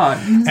my god.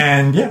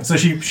 And so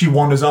she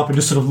wanders up and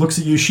just sort of looks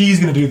at you. She's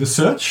going to do the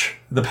search,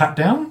 the pat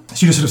down.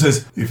 She just sort of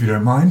says, "If you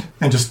don't mind,"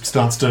 and just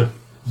starts to,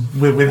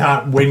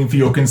 without waiting for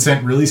your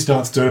consent, really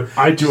starts to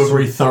do a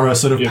very thorough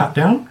sort of pat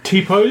down.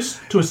 T-pose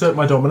to assert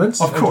my dominance.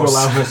 Of course. To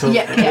allow herself,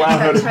 allow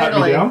her to pat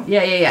me down.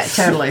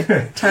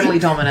 Totally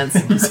dominance.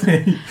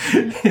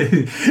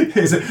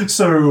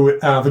 So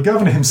the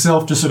governor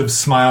himself just sort of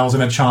smiles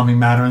in a charming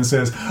manner and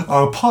says,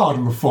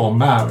 "Pardon the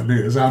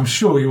formalities. I'm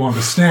sure you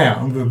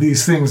understand that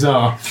these things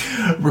are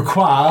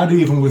required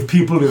even with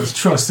people as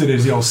trusted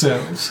as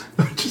yourselves."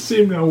 Just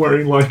see him now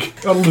wearing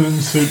like a loon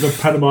suit, the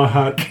Panama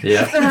hat.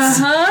 Yeah.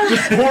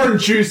 Just pouring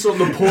juice on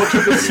the porch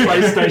of the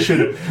space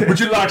station. Would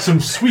you like some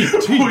sweet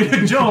tea? Would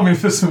you join me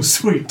for some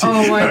sweet tea?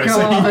 Oh my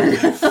god.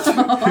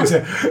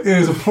 It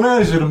is a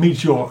pleasure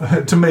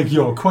to make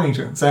your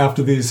acquaintance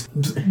after this.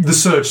 The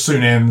search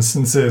soon ends,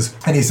 and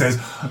he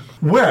says,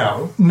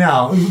 well,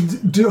 now,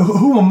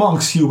 who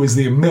amongst you is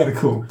the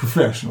medical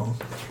professional?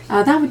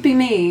 That would be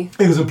me.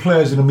 It is a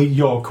pleasure to meet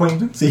your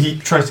acquaintance. He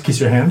tries to kiss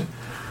your hand.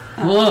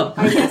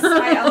 I guess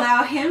I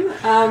allow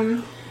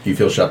him. You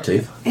feel sharp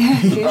teeth?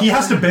 He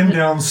has to bend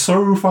down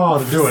so far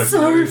to do it.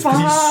 So because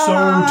he's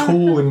so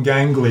tall and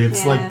gangly.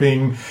 It's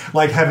Yeah.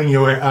 like having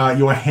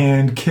your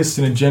hand kissed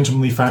in a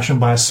gentlemanly fashion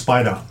by a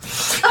spider.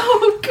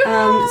 Oh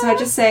god. So I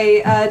just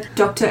say,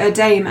 Dr.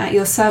 Adaim at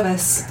your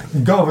service.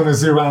 Governor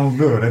Ziran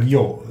Good at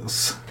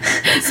yours.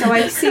 So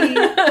I see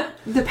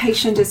the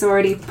patient is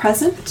already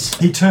present.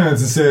 He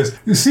turns and says,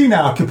 you see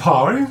now,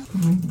 Kipari,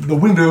 the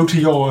window to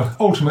your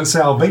ultimate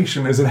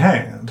salvation is at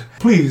hand.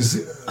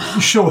 Please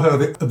show her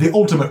the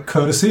ultimate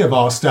courtesy of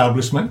our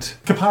establishment.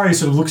 Kipari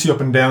sort of looks you up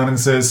and down and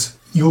says,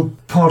 you'll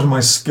pardon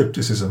my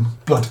skepticism,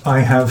 but I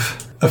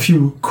have a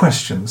few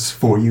questions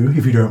for you,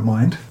 if you don't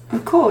mind.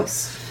 Of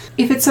course.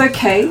 If it's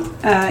okay,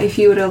 if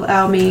you would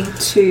allow me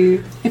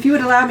to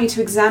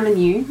examine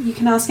you, you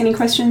can ask any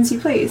questions you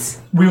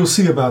please. We'll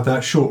see about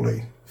that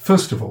shortly.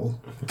 First of all,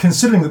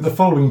 considering that the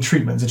following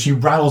treatments, and she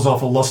rattles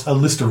off a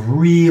list of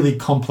really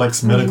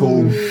complex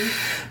medical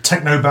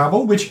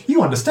technobabble, which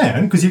you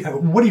understand, because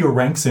what are your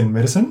ranks in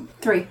medicine?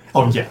 3.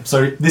 Oh yeah,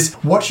 so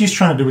what she's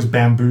trying to do is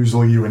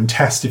bamboozle you and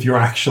test if you're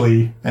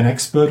actually an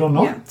expert or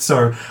not. Yeah.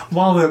 So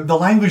while the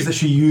language that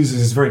she uses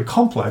is very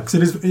complex,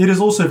 it is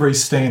also very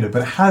standard,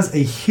 but it has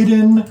a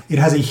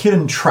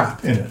hidden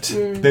trap in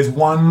it. There's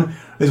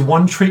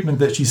one treatment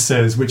that she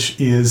says which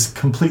is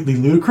completely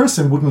ludicrous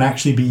and wouldn't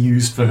actually be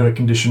used for her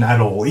condition at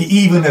all,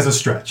 even as a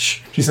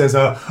stretch. She says,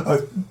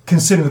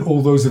 considering that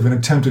all those have been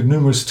attempted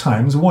numerous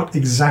times, what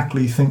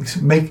exactly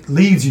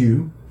leads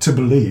you to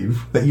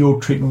believe that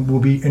your treatment will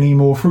be any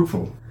more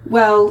fruitful?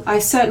 Well, I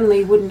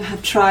certainly wouldn't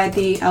have tried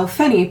the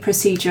Alfeni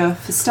procedure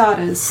for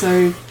starters,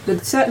 so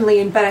it's certainly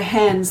in better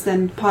hands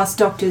than past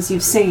doctors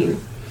you've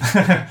seen.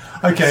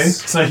 Okay,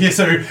 so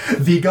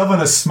the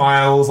governor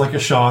smiles like a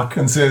shark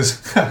and says,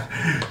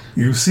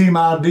 you see,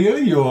 my dear,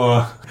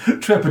 your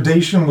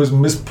trepidation was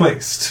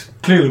misplaced.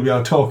 Clearly we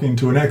are talking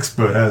to an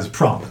expert as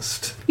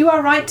promised. You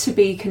are right to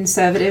be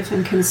conservative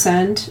and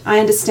concerned. I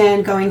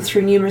understand going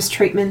through numerous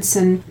treatments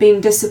and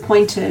being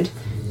disappointed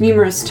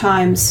numerous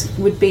times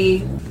would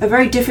be a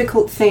very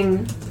difficult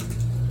thing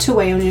to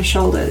weigh on your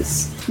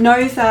shoulders.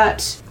 Know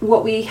that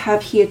what we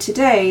have here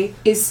today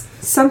is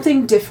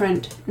something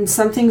different and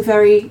something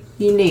very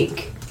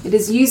unique. It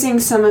is using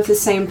some of the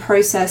same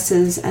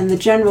processes and the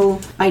general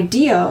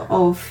idea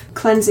of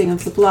cleansing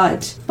of the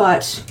blood,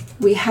 but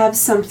we have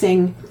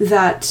something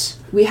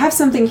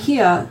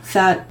here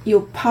that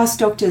your past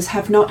doctors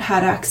have not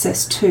had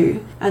access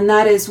to, and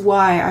that is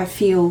why I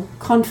feel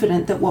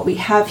confident that what we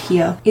have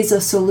here is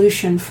a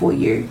solution for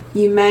you.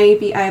 You may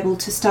be able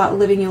to start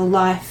living your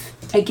life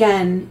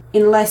again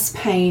in less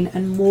pain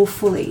and more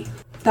fully.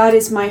 That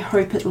is my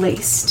hope, at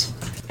least.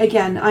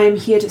 Again, I am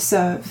here to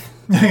serve.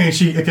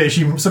 She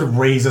sort of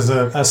raises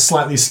a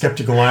slightly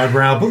skeptical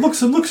eyebrow, but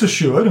looks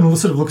assured and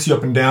sort of looks you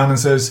up and down and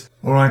says,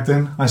 all right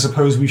then, I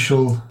suppose we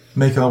shall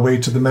make our way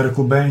to the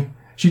medical bay.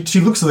 She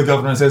looks at the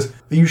governor and says,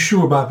 are you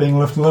sure about being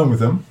left alone with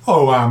them?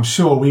 Oh, I'm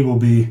sure we will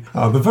be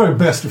the very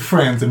best of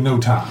friends in no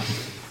time.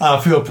 I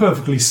feel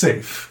perfectly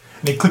safe.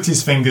 And he clicks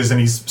his fingers and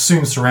he's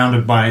soon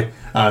surrounded by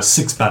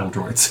 6 battle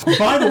droids.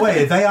 By the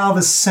way, they are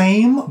the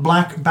same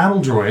black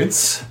battle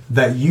droids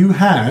that you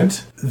had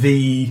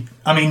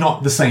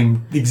not the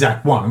same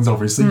exact ones,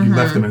 obviously. You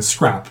left them in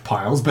scrap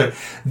piles, but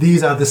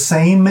these are the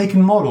same make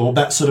and model,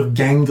 that sort of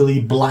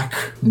gangly, black,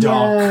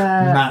 dark,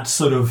 matte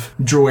sort of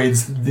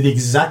droids, the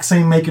exact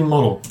same make and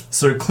model.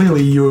 So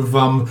clearly you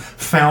have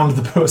found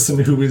the person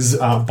who is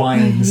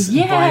buying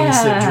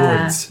said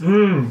droids.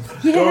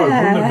 God, wouldn't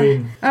have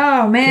been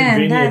Oh man,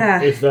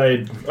 convenient if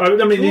they'd...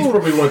 these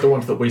probably weren't the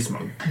ones that we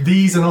smoked.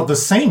 These are not the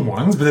same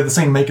ones, but they're the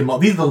same make and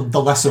model. These are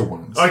the lesser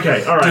ones.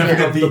 Okay, alright. Don't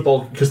forget The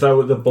bulk, because they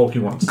were the bulky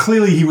ones.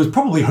 Clearly, he was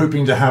probably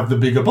hoping to have the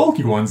bigger,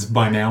 bulky ones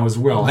by now as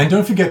well. And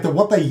don't forget that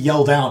what they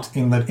yelled out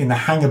in the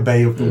hangar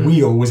bay of the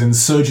wheel was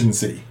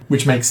insurgency,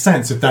 which makes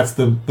sense if that's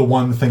the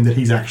one thing that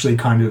he's actually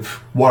kind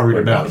of worried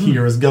about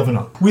here as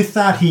governor. With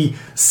that, he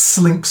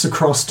slinks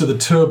across to the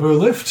turbo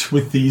lift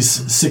with these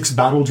 6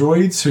 battle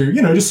droids who,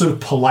 just sort of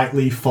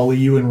politely follow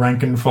you in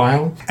rank and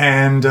file.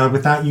 And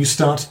with that, you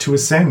start to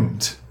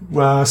ascend.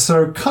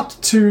 So cut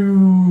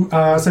to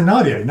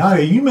Nadia.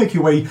 Nadia, you make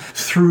your way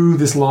through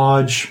this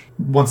large,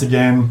 once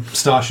again,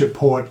 starship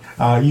port.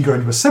 You go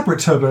into a separate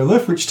turbo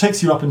lift, which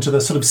takes you up into the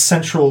sort of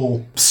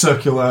central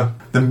circular,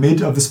 the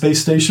mid of the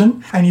space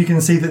station. And you can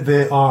see that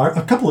there are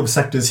a couple of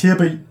sectors here,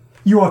 but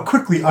you are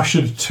quickly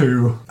ushered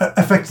to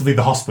effectively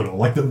the hospital,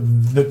 like the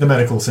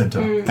medical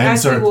center.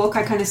 As we walk,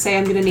 I kind of say,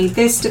 I'm going to need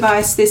this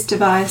device, these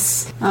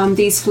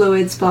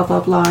fluids, blah,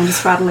 blah, blah. I'm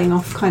just rattling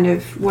off kind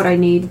of what I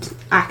need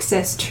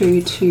access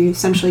to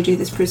essentially do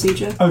this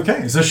procedure.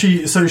 Okay, so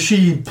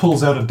she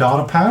pulls out a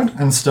data pad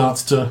and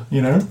starts to,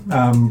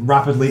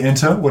 rapidly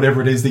enter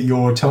whatever it is that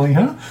you're telling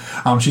her.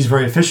 She's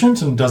very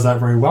efficient and does that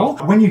very well.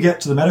 When you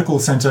get to the medical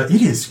center,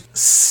 it is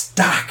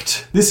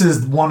stacked. This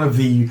is one of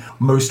the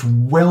most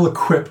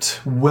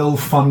well-equipped,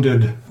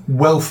 well-funded,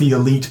 wealthy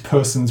elite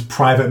person's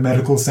private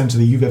medical center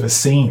that you've ever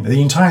seen.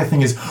 The entire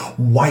thing is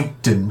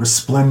white and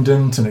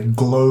resplendent and it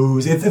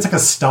glows. It's like a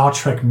Star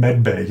Trek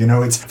med bay,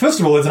 It's, first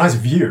of all, there's a nice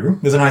view.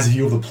 There's a nice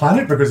view of the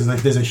planet because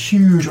there's a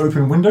huge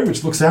open window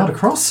which looks out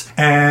across.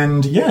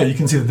 And yeah, you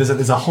can see that there's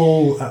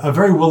a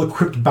very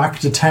well-equipped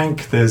Bacta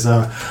tank. There's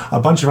a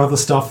bunch of other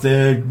stuff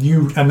there.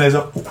 And there's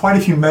quite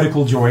a few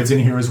medical droids in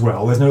here as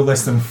well. There's no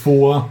less than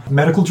 4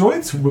 medical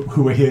droids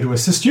who are here to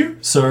assist you.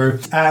 So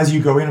as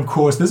you go in, of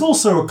course, there's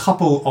also a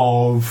couple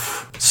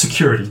of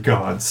security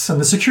guards, and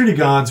the security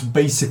guards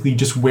basically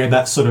just wear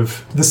that sort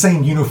of the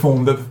same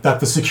uniform that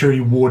the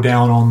security wore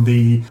down on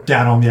the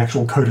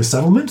actual Coda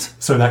settlement.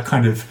 So that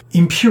kind of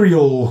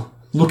imperial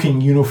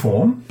looking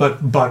uniform, but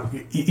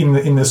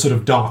in the sort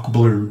of dark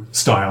blue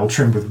style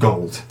trimmed with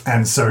gold.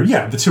 And so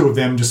yeah, the two of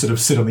them just sort of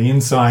sit on the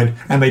inside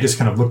and they just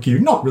kind of look at you,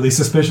 not really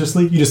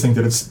suspiciously, you just think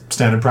that it's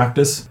standard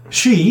practice.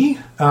 She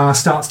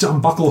starts to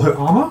unbuckle her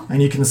armor,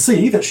 and you can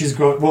see that she's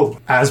got, well,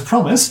 as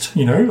promised,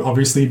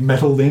 obviously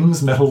metal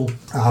limbs, metal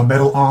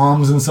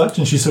arms and such,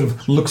 and she sort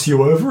of looks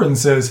you over and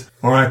says,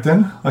 "All right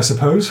then, I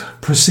suppose.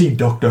 Proceed,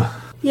 doctor."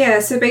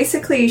 Yeah, so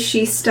basically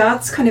she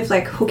starts kind of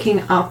like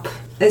hooking up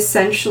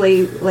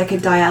essentially like a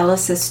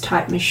dialysis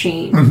type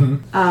machine,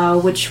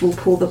 which will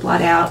pull the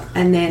blood out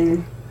and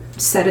then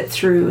set it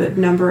through a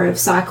number of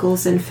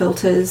cycles and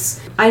filters.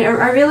 I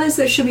realize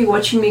that she'll be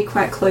watching me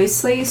quite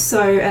closely,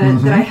 so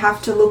that I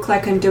have to look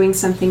like I'm doing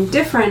something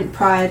different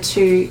prior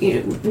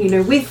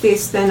to with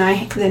this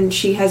than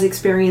she has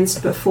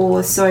experienced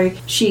before. So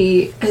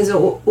she has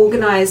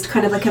organized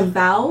kind of like a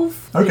valve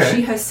that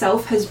she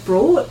herself has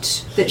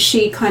brought that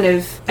she kind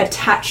of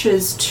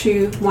attaches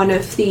to one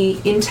of the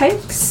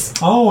intakes.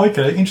 Oh,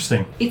 okay,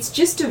 interesting. It's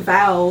just a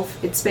valve.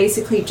 It's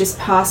basically just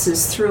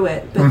passes through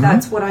it, but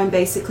that's what I'm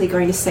basically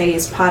going to say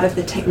is part of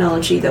the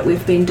technology that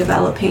we've been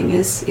developing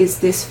is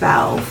this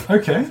valve.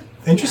 Okay.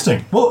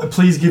 Interesting. Well,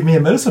 please give me a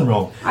medicine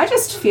roll. I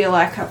just feel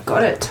like I've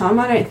got it, Tom.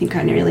 I don't think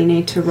I really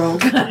need to roll.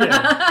 Like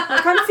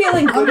I'm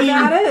feeling good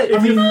about it.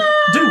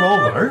 Do roll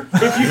though.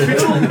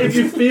 If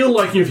you feel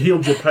like you've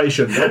healed your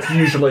patient, that's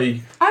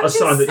usually a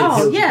sign that you've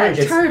healed your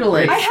patient.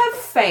 Totally. I have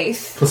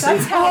faith.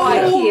 That's how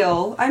I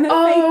heal. I'm a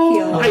fake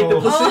healer. Hey, the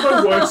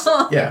placebo works.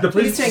 Yeah. The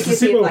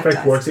placebo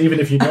effect works even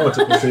if you know it's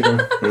a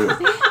placebo.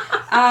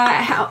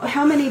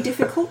 How many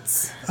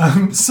difficulties?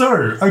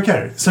 So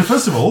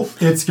first of all,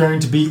 it's going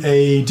to be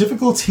a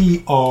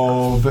difficulty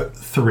of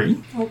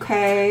 3.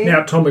 Okay.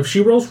 Now, Tom, if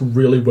she rolls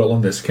really well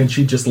on this, can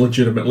she just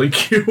legitimately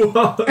cure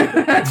her?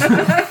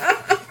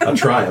 A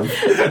triumph.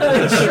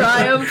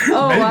 Triumph.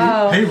 Oh, Maybe.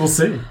 wow. Hey, we'll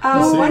see.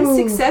 1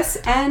 success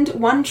and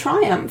 1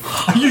 triumph.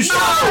 Are you sure?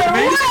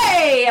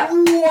 Hey!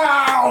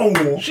 Wow!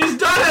 She's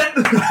done it!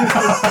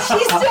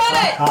 She's done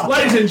it!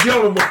 Ladies and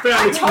gentlemen, we found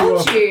I a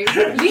told cure. you.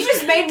 You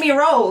just made me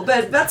roll,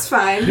 but that's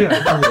fine.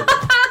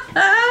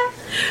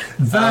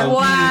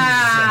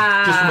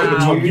 Wow. Just remember,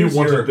 Tom, you You're a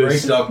wanted great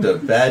this. doctor.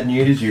 Bad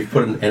news, you've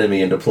put an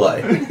enemy into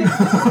play. She's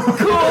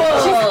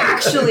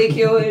actually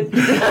cured.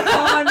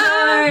 Oh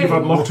no! You've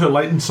unlocked her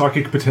latent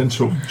psychic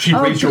potential. She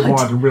reads your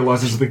mind and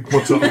realises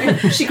what's up.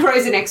 She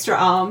grows an extra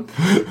arm.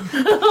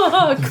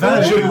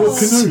 That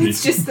is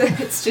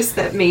It's just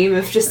that meme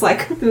of just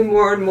like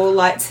more and more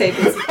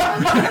lightsabers.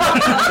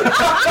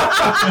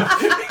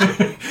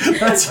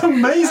 That's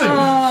amazing.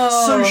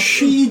 So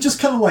she just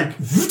kind of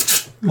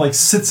like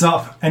sits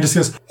up and just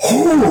goes,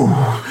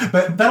 "Oh!"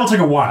 But that'll take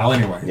a while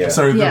anyway. Yeah.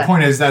 So the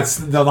point is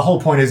the whole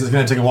point is it's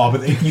going to take a while,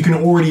 but you can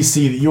already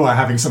see that you are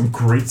having some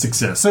great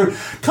success. So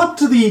cut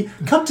to the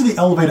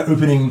elevator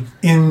opening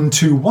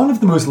into one of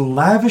the most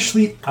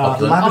lavishly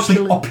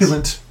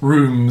opulent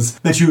rooms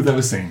that you've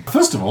ever seen.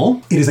 First of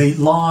all, it is a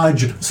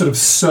large sort of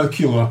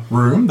circular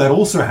room that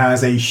also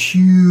has a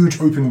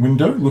huge open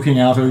window looking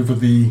out over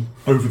the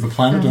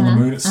planet and the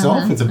moon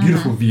itself. It's a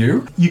beautiful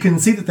view. You can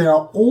see that there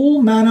are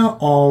all manner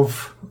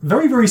of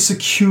very, very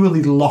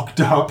securely locked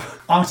up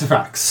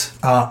artifacts.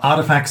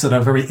 Artifacts that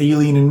are very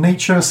alien in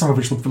nature, some of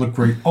which look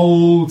very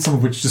old, some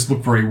of which just look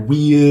very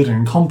weird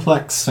and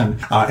complex, and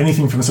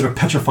anything from sort of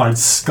petrified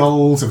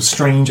skulls of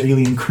strange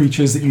alien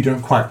creatures that you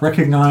don't quite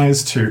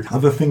recognize to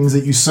other things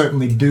that you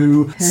certainly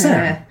do.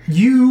 Sam,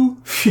 you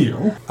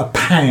feel a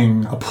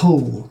pang, a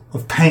pull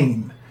of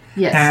pain.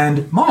 Yes.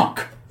 And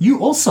Mark, you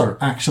also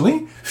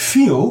actually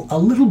feel a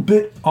little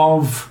bit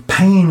of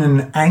pain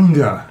and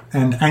anger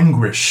and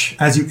anguish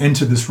as you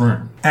enter this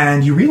room.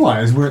 And you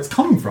realize where it's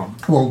coming from.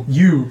 Well,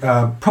 you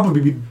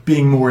probably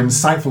being more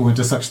insightful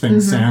into such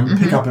things, Sam,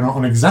 pick up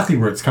on exactly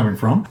where it's coming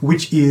from,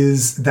 which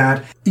is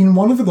that in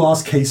one of the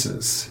glass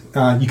cases,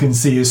 you can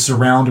see is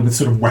surrounded with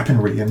sort of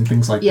weaponry and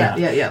things like that.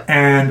 Yeah.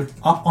 And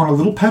up on a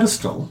little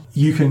pedestal,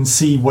 you can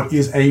see what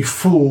is a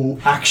full,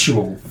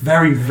 actual,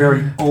 very,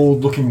 very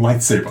old-looking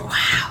lightsaber.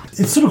 Wow.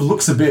 It sort of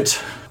looks a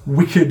bit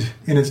wicked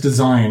in its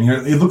design. You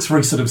know, it looks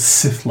very sort of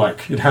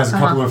Sith-like. It has a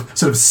couple of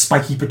sort of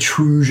spiky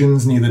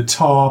protrusions near the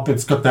top.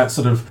 It's got that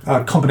sort of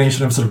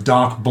combination of sort of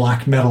dark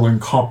black metal and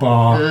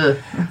copper.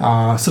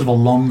 Sort of a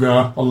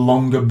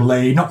longer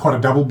blade, not quite a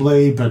double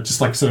blade, but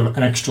just like sort of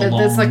an extra long.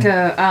 There's like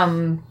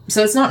a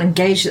so it's not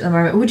engaged at the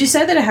moment. Would you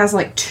say that it has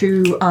like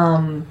two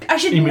I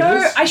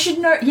should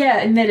know.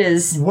 Yeah,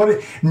 emitters.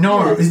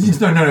 No.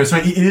 So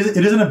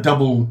it isn't a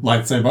double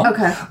lightsaber.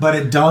 Okay. But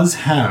it does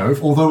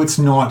have, although it's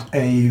not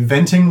a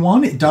venting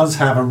one, it does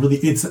have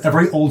it's a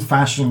very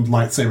old-fashioned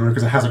lightsaber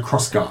because it has a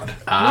crossguard.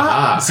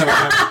 So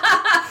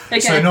Okay.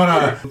 So not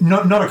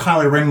a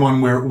Kylo Ren one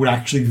where it would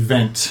actually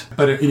vent,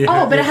 but it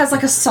has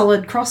like a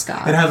solid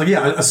crossguard. It has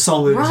a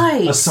solid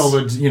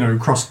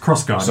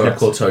crossguard. So a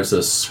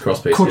Cortosis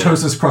crosspiece.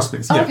 Cortosis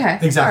crosspiece. Yeah, Okay.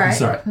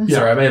 exactly. All right. So. Yeah.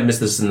 Sorry, I may have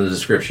missed this in the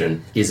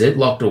description. Is it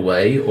locked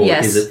away or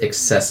is it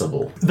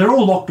accessible? They're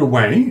all locked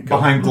away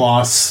behind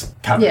glass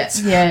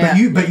cabinets. Yeah.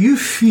 But you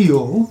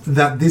feel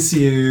that this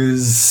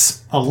is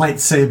a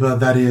lightsaber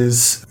that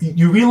is.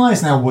 You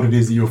realise now what it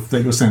is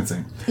that you're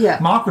sensing. Yeah.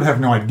 Mark would have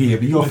no idea,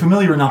 but you're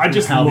familiar enough. I with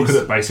just how look these-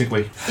 at it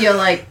basically. You're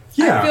like,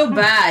 Yeah. I feel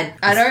bad.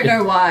 I don't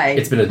know why.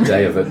 It's been a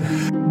day of it.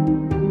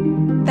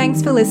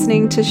 Thanks for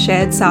listening to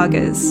Shared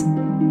Sagas.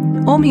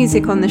 All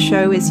music on the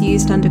show is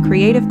used under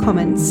Creative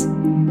Commons.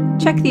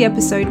 Check the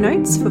episode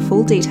notes for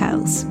full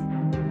details.